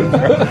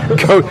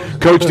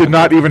 Coach did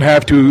not even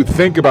have to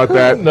think about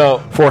that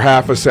for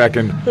half a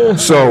second.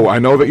 So I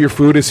know that your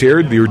food is here.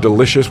 You're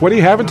delicious. What are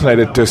you having tonight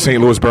at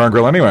St. Louis Bar and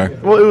Grill anyway?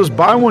 Well, it was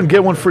buy one,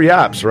 get one free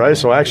apps, right?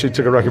 So I actually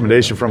took a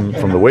recommendation from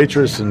the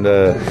waitress, and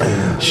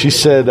she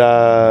said...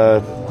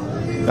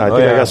 I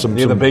got some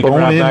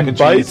bone-in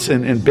bites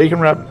and bacon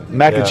wrap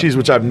mac and cheese,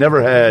 which I've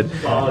never had.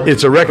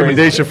 It's a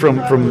recommendation from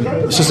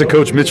assistant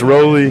coach Mitch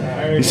Rowley.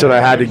 He said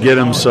I had to get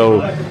them. So,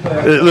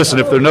 listen,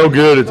 if they're no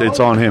good, it's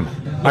on him.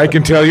 I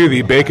can tell you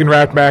the bacon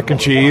wrapped mac and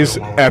cheese,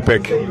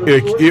 epic.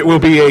 It will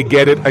be a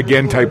get it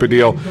again type of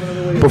deal.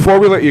 Before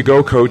we let you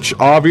go, Coach,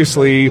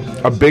 obviously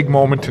a big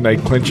moment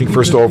tonight, clinching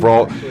first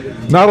overall.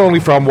 Not only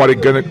from what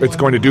it's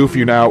going to do for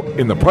you now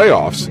in the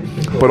playoffs,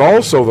 but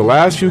also the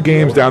last few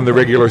games down the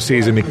regular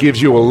season. It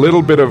gives you a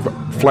little bit of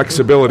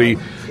flexibility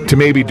to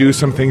maybe do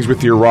some things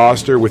with your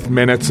roster, with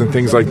minutes and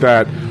things like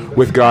that,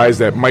 with guys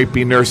that might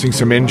be nursing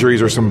some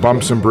injuries or some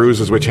bumps and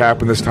bruises, which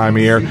happen this time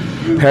of year.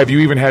 Have you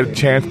even had a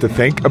chance to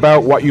think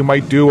about what you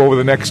might do over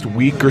the next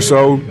week or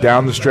so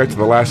down the stretch of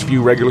the last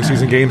few regular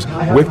season games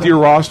with your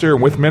roster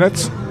and with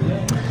minutes?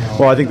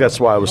 Well, I think that's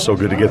why it was so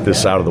good to get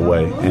this out of the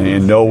way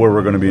and know where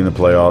we're going to be in the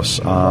playoffs.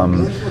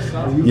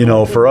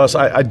 For us,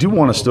 I do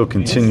want to still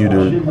continue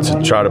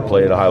to try to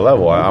play at a high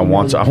level. I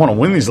want to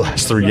win these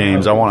last 3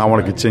 games. I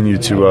want to continue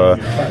to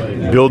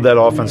build that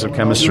offensive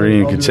chemistry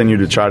and continue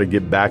to try to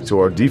get back to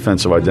our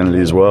defensive identity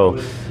as well.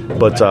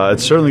 But it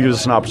certainly gives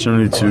us an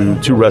opportunity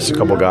to rest a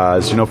couple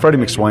guys. Freddie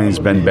McSwain's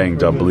been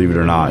banged up, believe it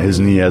or not.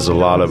 His knee has a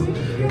lot of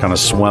kind of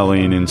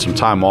swelling, and some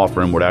time off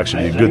for him would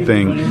actually be a good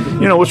thing.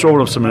 Let's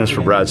roll up some minutes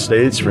for Brad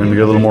States, for him to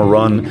get a little more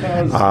run.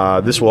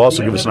 This will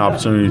also give us an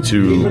opportunity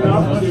to,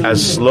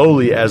 as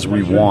slowly as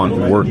we want,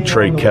 work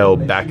Trey Kell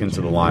back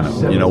into the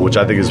lineup, which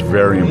I think is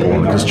very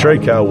important, because Trey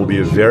Kell will be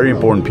a very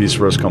important piece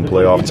for us come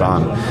playoff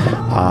time.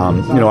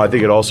 I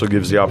think it also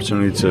gives the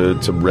opportunity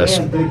to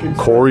rest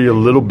Corey a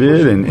little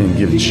bit and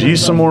give G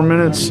some more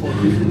minutes.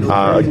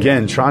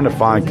 Again, trying to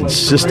find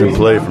consistent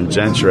play from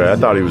Gentry. I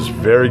thought he was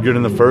very good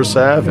in the first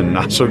half and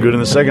not so good in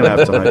the second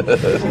half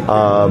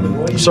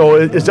tonight. So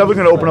it's definitely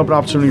going to open up an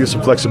opportunity to get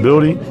some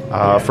flexibility.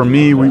 For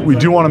me, we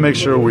do want to make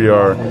sure we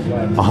are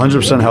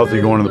 100% healthy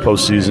going into the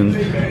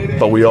postseason,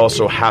 but we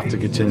also have to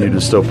continue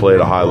to still play at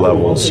a high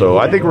level. So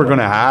I think we're going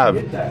to have,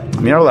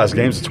 our last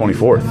game's the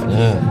 24th.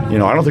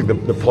 Yeah. I don't think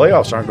the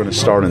playoffs aren't going to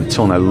start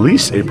until at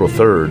least April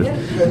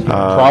 3rd.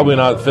 Probably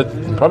not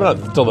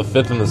until the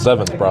 5th and the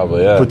 7th,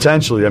 probably, yeah.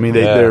 Potentially.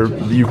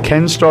 You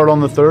can start on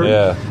the 3rd.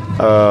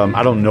 Yeah.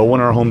 I don't know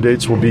when our home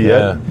dates will be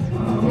yet.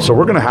 So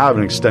we're going to have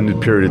an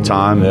extended period of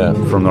time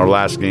from our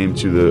last game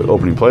to the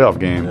opening playoff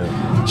game.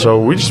 Yeah. So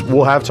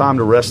we'll have time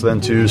to rest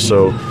then too.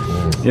 So,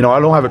 I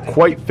don't have it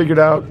quite figured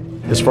out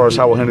as far as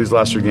how we'll handle these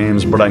last 3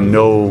 games, but I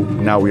know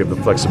now we have the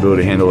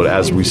flexibility to handle it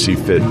as we see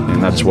fit,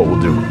 and that's what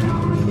we'll do.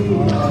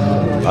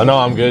 I know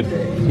I'm good.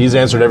 He's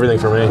answered everything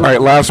for me. All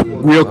right, last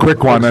real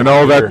quick one. I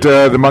know that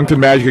the Moncton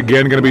Magic,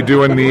 again, going to be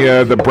doing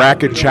the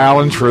bracket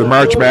challenge for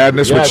March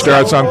Madness, which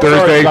starts on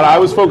Thursday. But I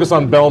was focused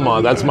on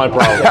Belmont. That's my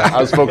problem.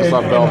 I was focused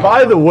on Belmont.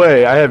 By the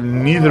way, I have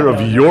neither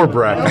of your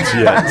brackets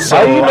yet. So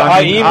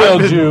I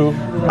emailed you.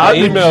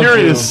 I've been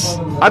curious.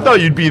 I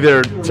thought you'd be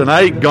there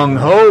tonight,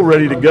 gung-ho,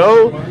 ready to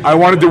go. I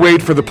wanted to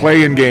wait for the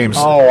play-in games.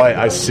 Oh,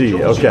 I see.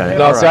 Okay.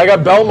 No, I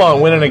got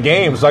Belmont winning a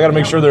game, so I got to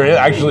make sure they're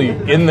actually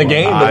in the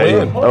game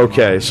to win.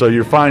 Okay, so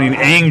you're finding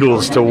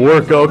angles to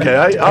work.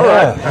 Okay, all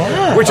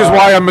right. Which is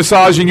why I'm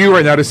massaging you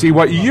right now to see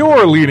what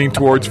you're leaning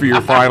towards for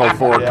your Final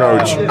Four,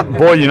 Coach.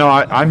 Boy,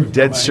 I'm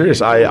dead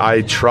serious.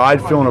 I tried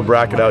filling a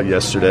bracket out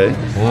yesterday,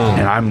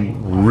 and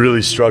I'm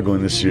really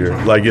struggling this year.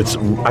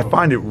 I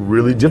find it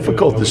really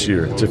difficult this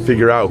year to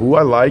figure out who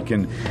I like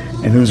and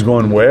who's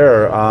going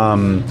where.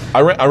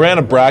 I ran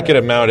a bracket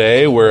at Mount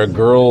A where a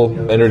girl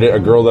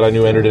that I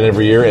knew entered in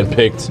every year and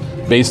picked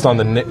based on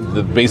the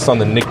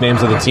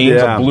nicknames of the teams.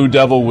 Yeah. A Blue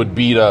Devil would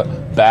beat a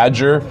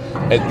Badger,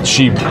 and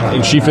she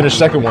finished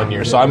second one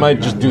year. So I might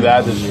just do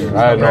that this year.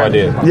 I had no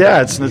idea.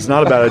 Yeah, it's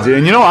not a bad idea.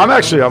 And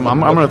I'm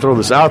going to throw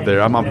this out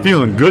there. I'm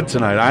feeling good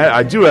tonight.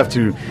 I do have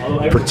to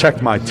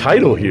protect my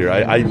title here.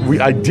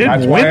 I did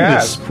win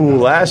this pool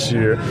last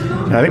year,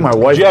 and I think my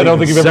wife. Yeah, I don't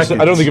think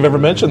you've ever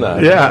mentioned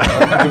that.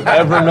 Yeah, you've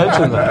ever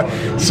mentioned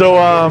that. So,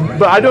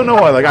 but I don't know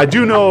why. I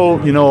do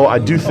know. I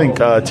do think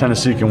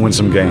Tennessee can win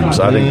some games.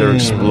 I think they're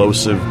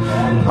explosive.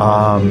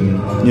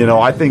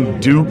 I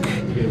think Duke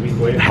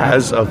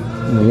has a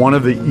one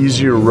of the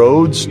easier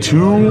roads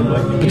to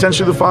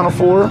potentially the Final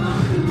Four.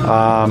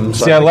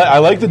 See, I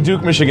like the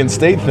Duke-Michigan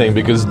State thing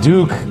because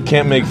Duke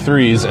can't make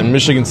threes and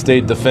Michigan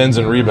State defends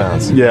and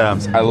rebounds. Yeah,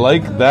 I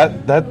like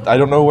that. I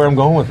don't know where I'm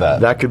going with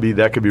that. That could be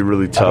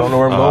really tough. I don't know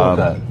where I'm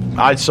going with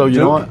that. So you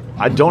know what?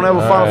 I don't have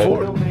a Final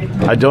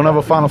Four. I don't have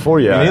a Final Four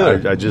yet. Me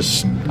neither.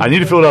 I need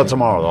to fill it out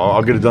tomorrow.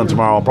 I'll get it done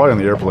tomorrow. I'll probably on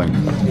the airplane.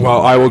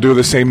 Well, I will do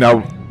the same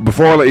now.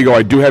 Before I let you go,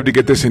 I do have to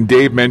get this in.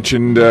 Dave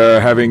mentioned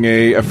having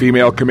a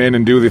female come in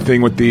and do the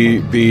thing with the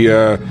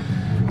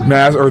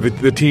mass or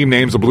the team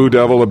names, the Blue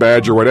Devil, the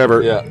Badge, or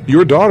whatever. Yeah.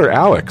 Your daughter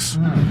Alex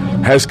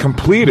has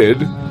completed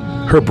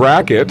her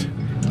bracket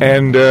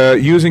and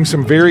using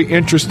some very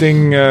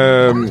interesting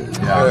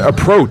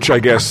approach, I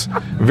guess,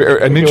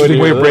 an interesting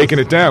way of breaking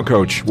it down.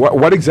 Coach,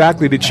 what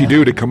exactly did she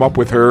do to come up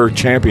with her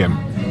champion?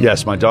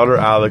 Yes, my daughter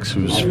Alex,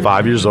 who's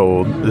 5 years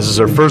old, this is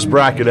her first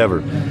bracket ever.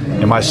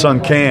 And my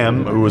son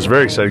Cam, who was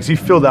very excited, because he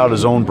filled out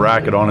his own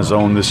bracket on his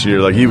own this year.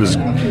 Like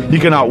he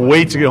cannot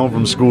wait to get home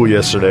from school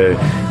yesterday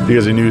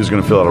because he knew he was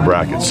going to fill out a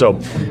bracket. So,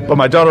 but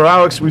my daughter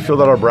Alex, we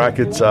filled out our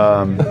brackets.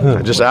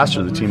 I just asked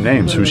her the team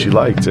names, who she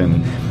liked,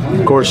 and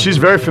of course she's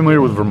very familiar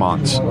with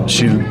Vermont.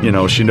 She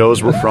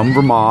knows we're from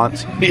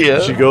Vermont. Yeah.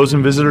 She goes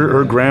and visits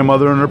her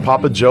grandmother and her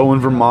Papa Joe in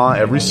Vermont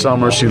every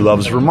summer. She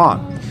loves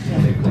Vermont.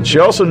 She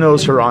also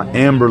knows her Aunt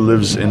Amber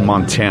lives in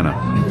Montana.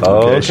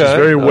 Okay. She's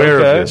very aware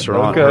of this. Her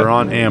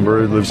Aunt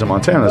Amber lives in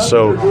Montana.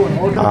 So,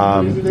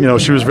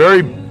 she was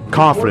very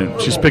confident.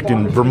 She's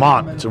picking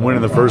Vermont to win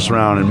in the first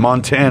round, and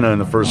Montana in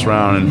the first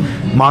round,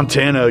 and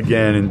Montana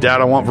again, and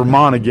Dad, I want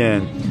Vermont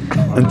again.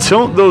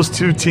 Until those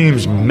two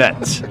teams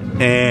met.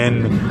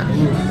 And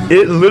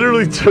it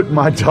literally took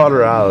my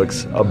daughter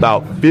Alex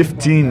about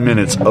 15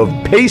 minutes of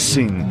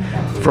pacing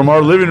from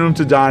our living room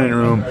to dining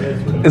room,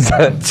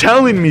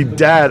 telling me,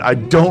 Dad, I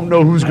don't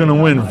know who's going to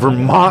win,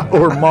 Vermont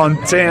or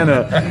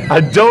Montana. I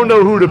don't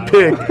know who to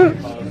pick.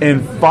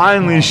 And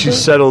finally she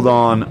settled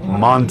on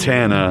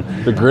Montana.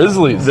 The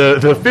Grizzlies.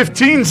 The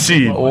 15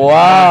 seed.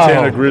 Wow.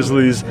 Montana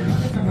Grizzlies.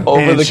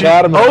 Over the she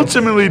Catamounts.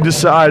 Ultimately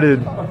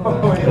decided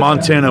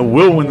Montana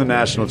will win the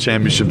national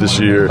championship this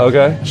year.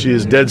 Okay. She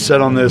is dead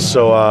set on this,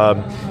 so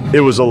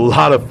it was a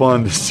lot of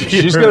fun to see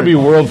She's her. going to be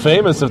world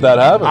famous if that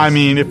happens. I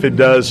mean, if it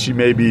does, she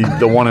may be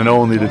the one and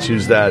only to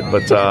choose that.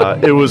 But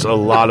it was a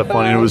lot of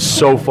fun, and it was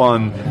so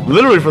fun,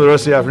 literally for the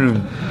rest of the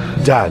afternoon.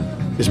 Dad,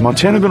 is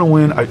Montana going to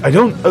win? I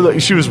don't.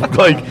 She was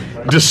like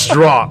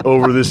distraught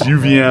over this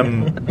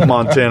UVM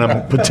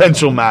Montana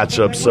potential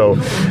matchup. So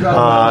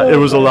it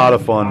was a lot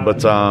of fun.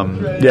 But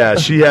yeah,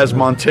 she has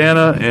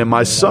Montana, and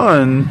my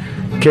son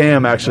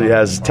Cam actually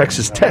has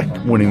Texas Tech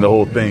winning the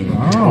whole thing.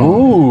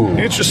 Ooh.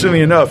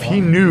 Interestingly enough, he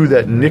knew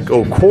that Nick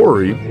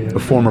O'Corey, a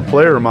former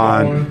player of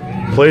mine,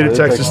 played at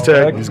Texas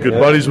Tech. He's good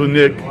buddies with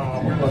Nick.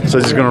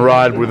 Says he's going to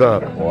ride with the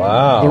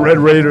Red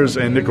Raiders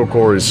and Nick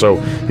O'Corey. So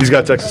he's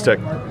got Texas Tech.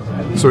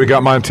 So we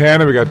got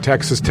Montana, we got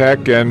Texas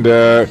Tech, and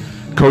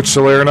Coach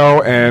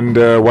Salerno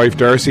and wife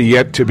Darcy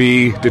yet to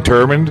be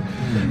determined.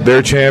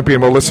 Their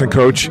champion. Well, listen,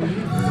 Coach,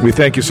 we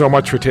thank you so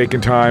much for taking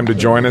time to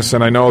join us,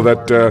 and I know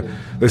that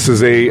this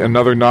is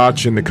another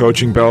notch in the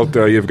coaching belt.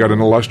 You've got an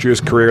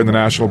illustrious career in the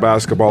National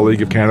Basketball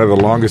League of Canada,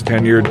 the longest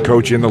tenured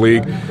coach in the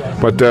league,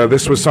 but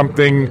this was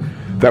something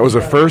that was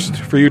a first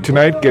for you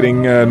tonight,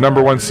 getting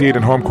number one seed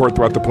and home court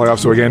throughout the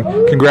playoffs. So again,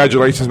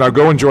 congratulations. Now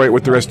go enjoy it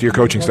with the rest of your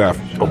coaching staff.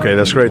 Okay,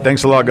 that's great.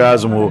 Thanks a lot,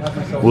 guys, and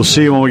we'll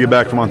see you when we get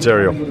back from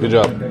Ontario. Good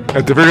job.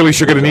 At the very least,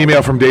 you'll get an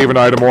email from Dave and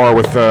I tomorrow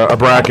with a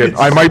bracket.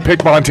 I might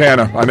pick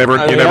Montana. You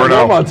never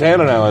know.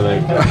 Montana now, I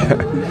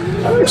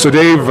think. So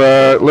Dave,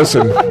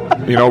 listen,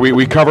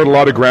 we covered a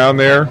lot of ground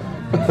there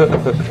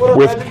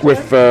with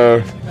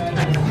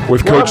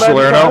Coach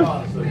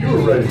Salerno.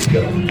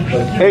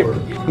 Hey,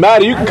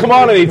 Matt, you can come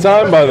on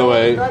anytime, by the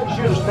way.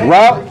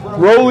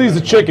 Rolly's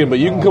the chicken, but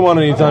you can come on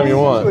anytime you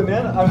want.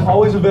 Man, I'm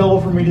always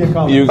available for media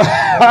comments.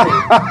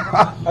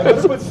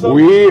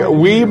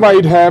 We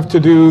might have to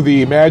do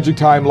the Magic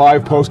Time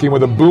live postgame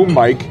with a boom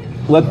mic.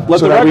 Let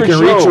so the that we record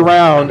can reach show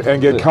around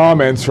and get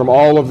comments from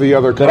all of the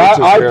other coaches.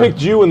 I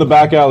picked you in the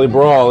back alley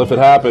brawl if it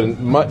happened.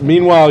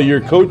 Meanwhile,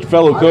 your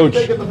fellow coach,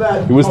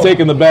 he was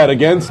taking the bet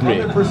against me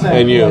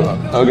and you.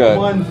 Okay.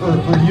 One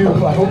for you.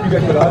 I hope you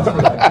got good odds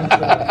for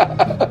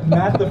that.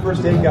 Matt, the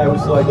first date guy,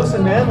 was like,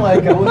 "Listen, man,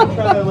 I wasn't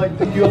trying to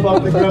pick you up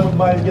off the ground with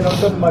my,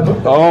 something my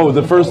book." Oh,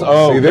 the first.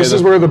 Oh, see, this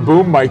is where the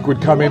boom mic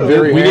would come in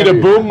very. We need a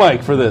boom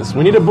mic for this.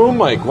 We need a boom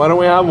mic. Why don't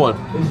we have one?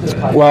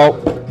 Well,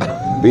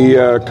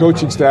 the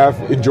coaching staff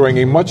enjoying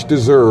a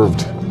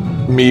much-deserved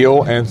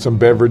meal and some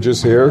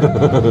beverages here.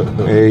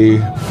 A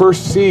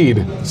first seed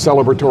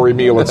celebratory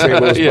meal at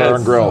St. Louis Bar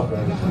and Grill.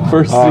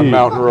 First on seed.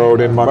 Mountain Road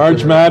in Moncton.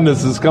 March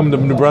Madness is coming to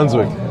New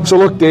Brunswick. So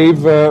look,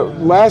 Dave,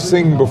 last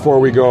thing before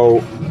we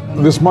go,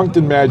 this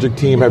Moncton Magic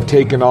team have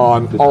taken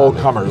on all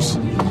comers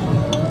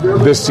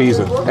this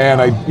season. And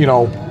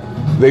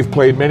they've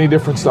played many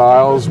different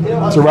styles.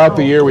 Throughout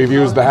the year, we've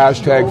used the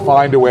hashtag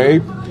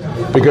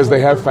 #FindAWay, because they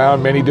have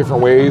found many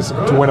different ways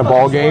to win a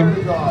ball game.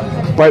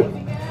 But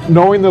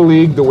knowing the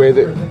league the way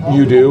that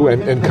you do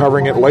and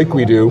covering it like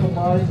we do,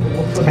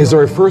 is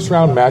there a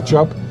first-round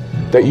matchup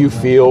that you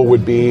feel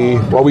would be,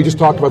 well, we just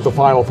talked about the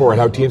Final Four and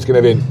how teams can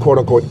have a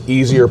quote-unquote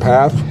easier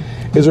path.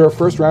 Is there a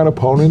first-round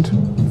opponent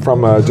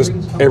from just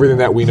everything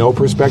that we know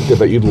perspective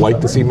that you'd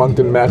like to see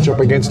Moncton match up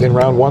against in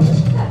round one?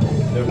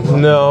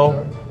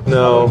 No.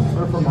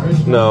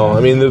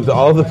 I mean,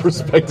 all the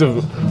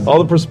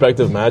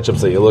prospective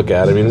matchups that you look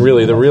at. I mean,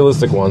 really, the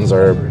realistic ones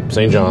are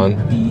St. John,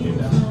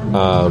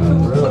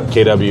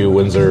 KW,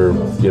 Windsor.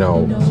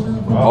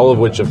 All of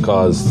which have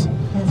caused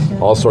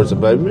all sorts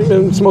of.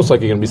 It's most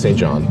likely going to be St.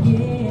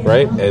 John,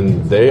 right?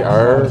 And they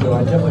are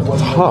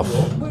tough,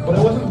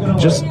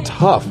 just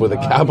tough with a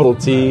capital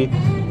T.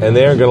 And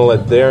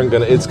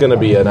it's going to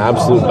be an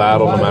absolute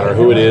battle no matter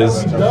who it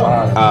is.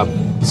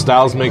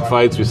 Styles make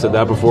fights. We said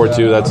that before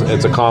too.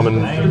 It's a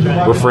common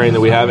refrain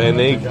that we have, and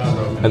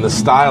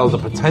the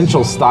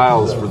potential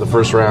styles for the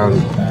first round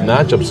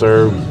matchups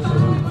are,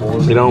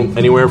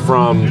 anywhere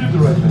from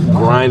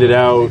grind it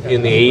out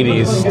in the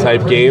 80s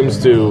type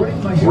games to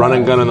run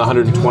and gun in the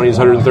 120s,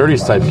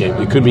 130s type game.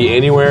 It could be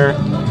anywhere,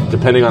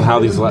 depending on how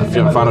these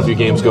final few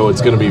games go.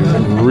 It's going to be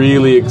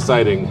really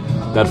exciting,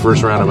 that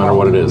first round, no matter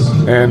what it is.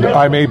 And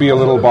I may be a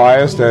little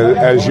biased,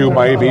 as you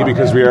might be,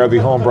 because we are the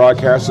home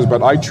broadcasters,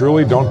 but I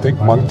truly don't think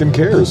Moncton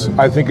cares.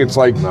 I think it's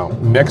like,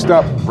 next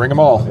up, bring them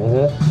all.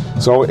 Mm-hmm.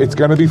 So it's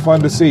going to be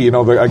fun to see.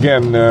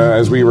 Again,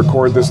 as we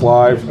record this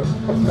live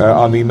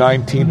on the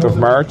 19th of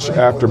March,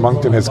 after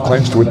Moncton has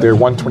clinched with their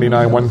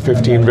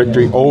 129-115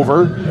 victory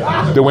over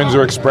the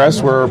Windsor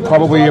Express, we're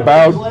probably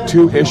about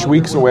 2-ish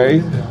weeks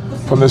away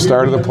from the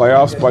start of the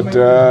playoffs, but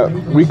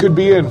we could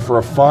be in for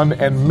a fun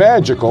and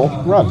magical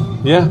run.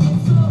 Yeah,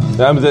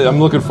 I'm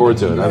looking forward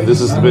to it.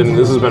 This has been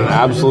an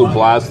absolute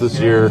blast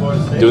this year.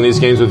 Doing these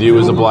games with you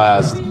is a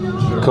blast.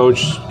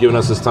 Coach giving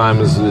us his time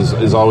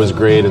is always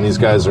great, and these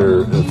guys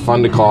are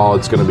fun to call.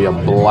 It's going to be a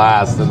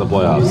blast in the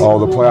playoffs. Oh,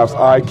 the playoffs!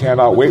 I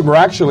cannot wait.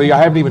 I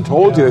haven't even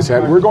told you this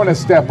yet. We're going to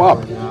step up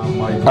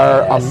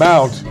our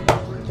amount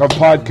of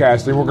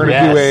podcasting. We're going to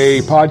do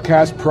a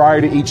podcast prior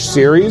to each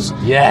series.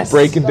 Yes.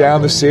 Breaking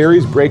down the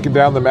series, breaking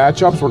down the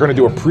matchups. We're going to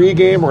do a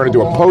pregame. We're going to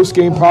do a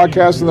postgame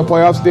podcast in the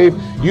playoffs, Dave.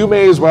 You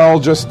may as well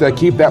just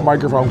keep that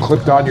microphone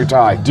clipped on your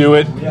tie. Do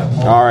it.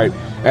 All right.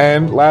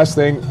 And last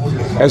thing,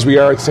 as we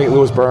are at St.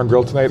 Louis Bar and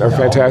Grill tonight, our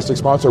fantastic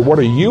sponsor, what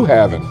are you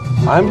having?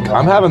 I'm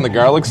having the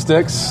garlic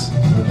sticks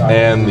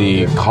and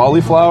the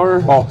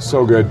cauliflower. Oh,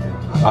 so good.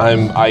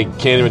 I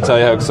can't even tell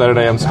you how excited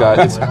I am, Scott.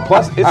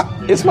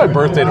 It's my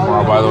birthday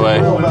tomorrow, by the way.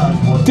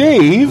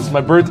 Dave, it's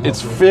my birthday.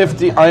 It's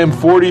 50. I am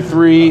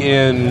 43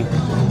 in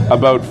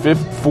about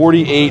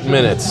 48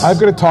 minutes. I've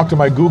got to talk to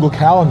my Google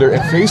Calendar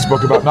and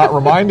Facebook about not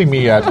reminding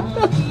me yet.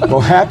 Well,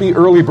 happy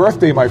early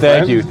birthday, my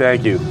friend.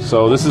 Thank you.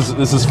 So this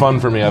is fun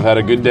for me. I've had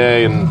a good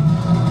day, and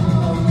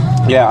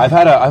yeah,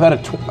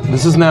 this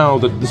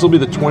will be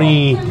the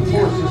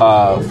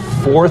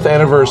 24th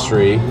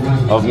anniversary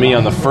of me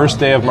on the first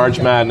day of March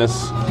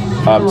Madness,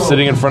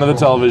 sitting in front of the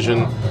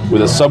television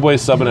with a Subway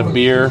sub and a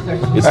beer.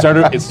 It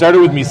started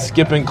with me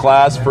skipping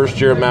class first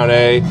year at Mount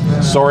A.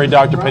 Sorry,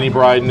 Dr. Penny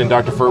Bryden and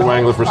Dr.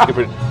 Furtwangler for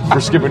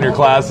skipping your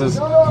classes,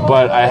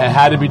 but I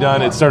had to be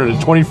done. It started a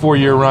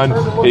 24-year run.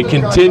 It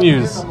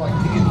continues.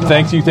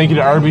 Thank you to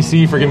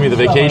RBC for giving me the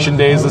vacation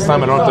days this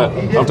time. I don't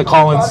have to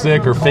call in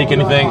sick or fake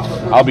anything.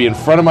 I'll be in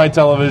front of my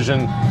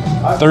television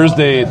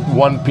Thursday at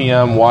 1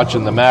 p.m.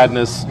 watching the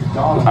madness.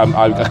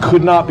 I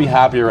could not be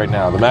happier right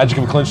now. The Magic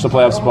have clinched the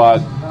playoff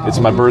spot. It's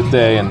my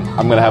birthday, and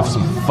I'm going to have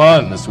some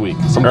fun this week.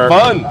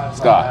 Fun,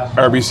 Scott.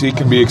 RBC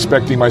can be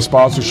expecting my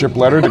sponsorship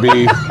letter to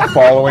be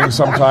following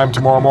sometime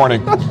tomorrow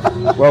morning.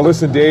 Well,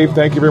 listen, Dave,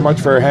 thank you very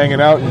much for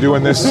hanging out and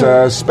doing this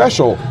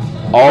special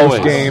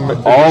post-game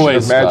edition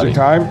of Magic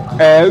Time,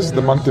 as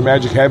the Moncton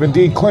Magic have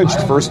indeed clinched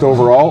first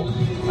overall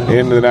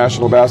in the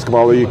National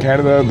Basketball League of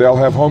Canada. They'll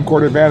have home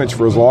court advantage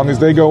for as long as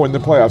they go in the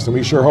playoffs, and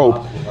we sure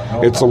hope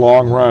it's a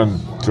long run.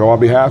 So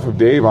on behalf of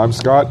Dave, I'm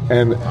Scott,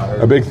 and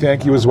a big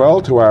thank you as well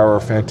to our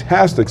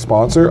fantastic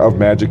sponsor of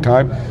Magic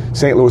Time,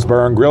 St. Louis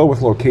Bar and Grill,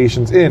 with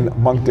locations in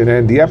Moncton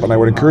and Dieppe. And I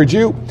would encourage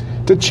you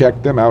to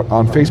check them out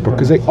on Facebook,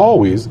 because they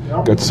always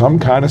got some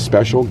kind of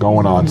special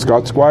going on.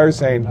 Scott Squires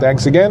saying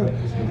thanks again,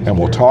 and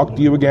we'll talk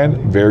to you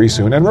again very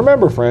soon. And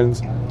remember,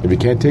 friends, if you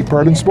can't take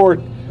part in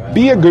sport,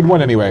 be a good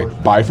one anyway.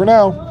 Bye for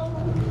now.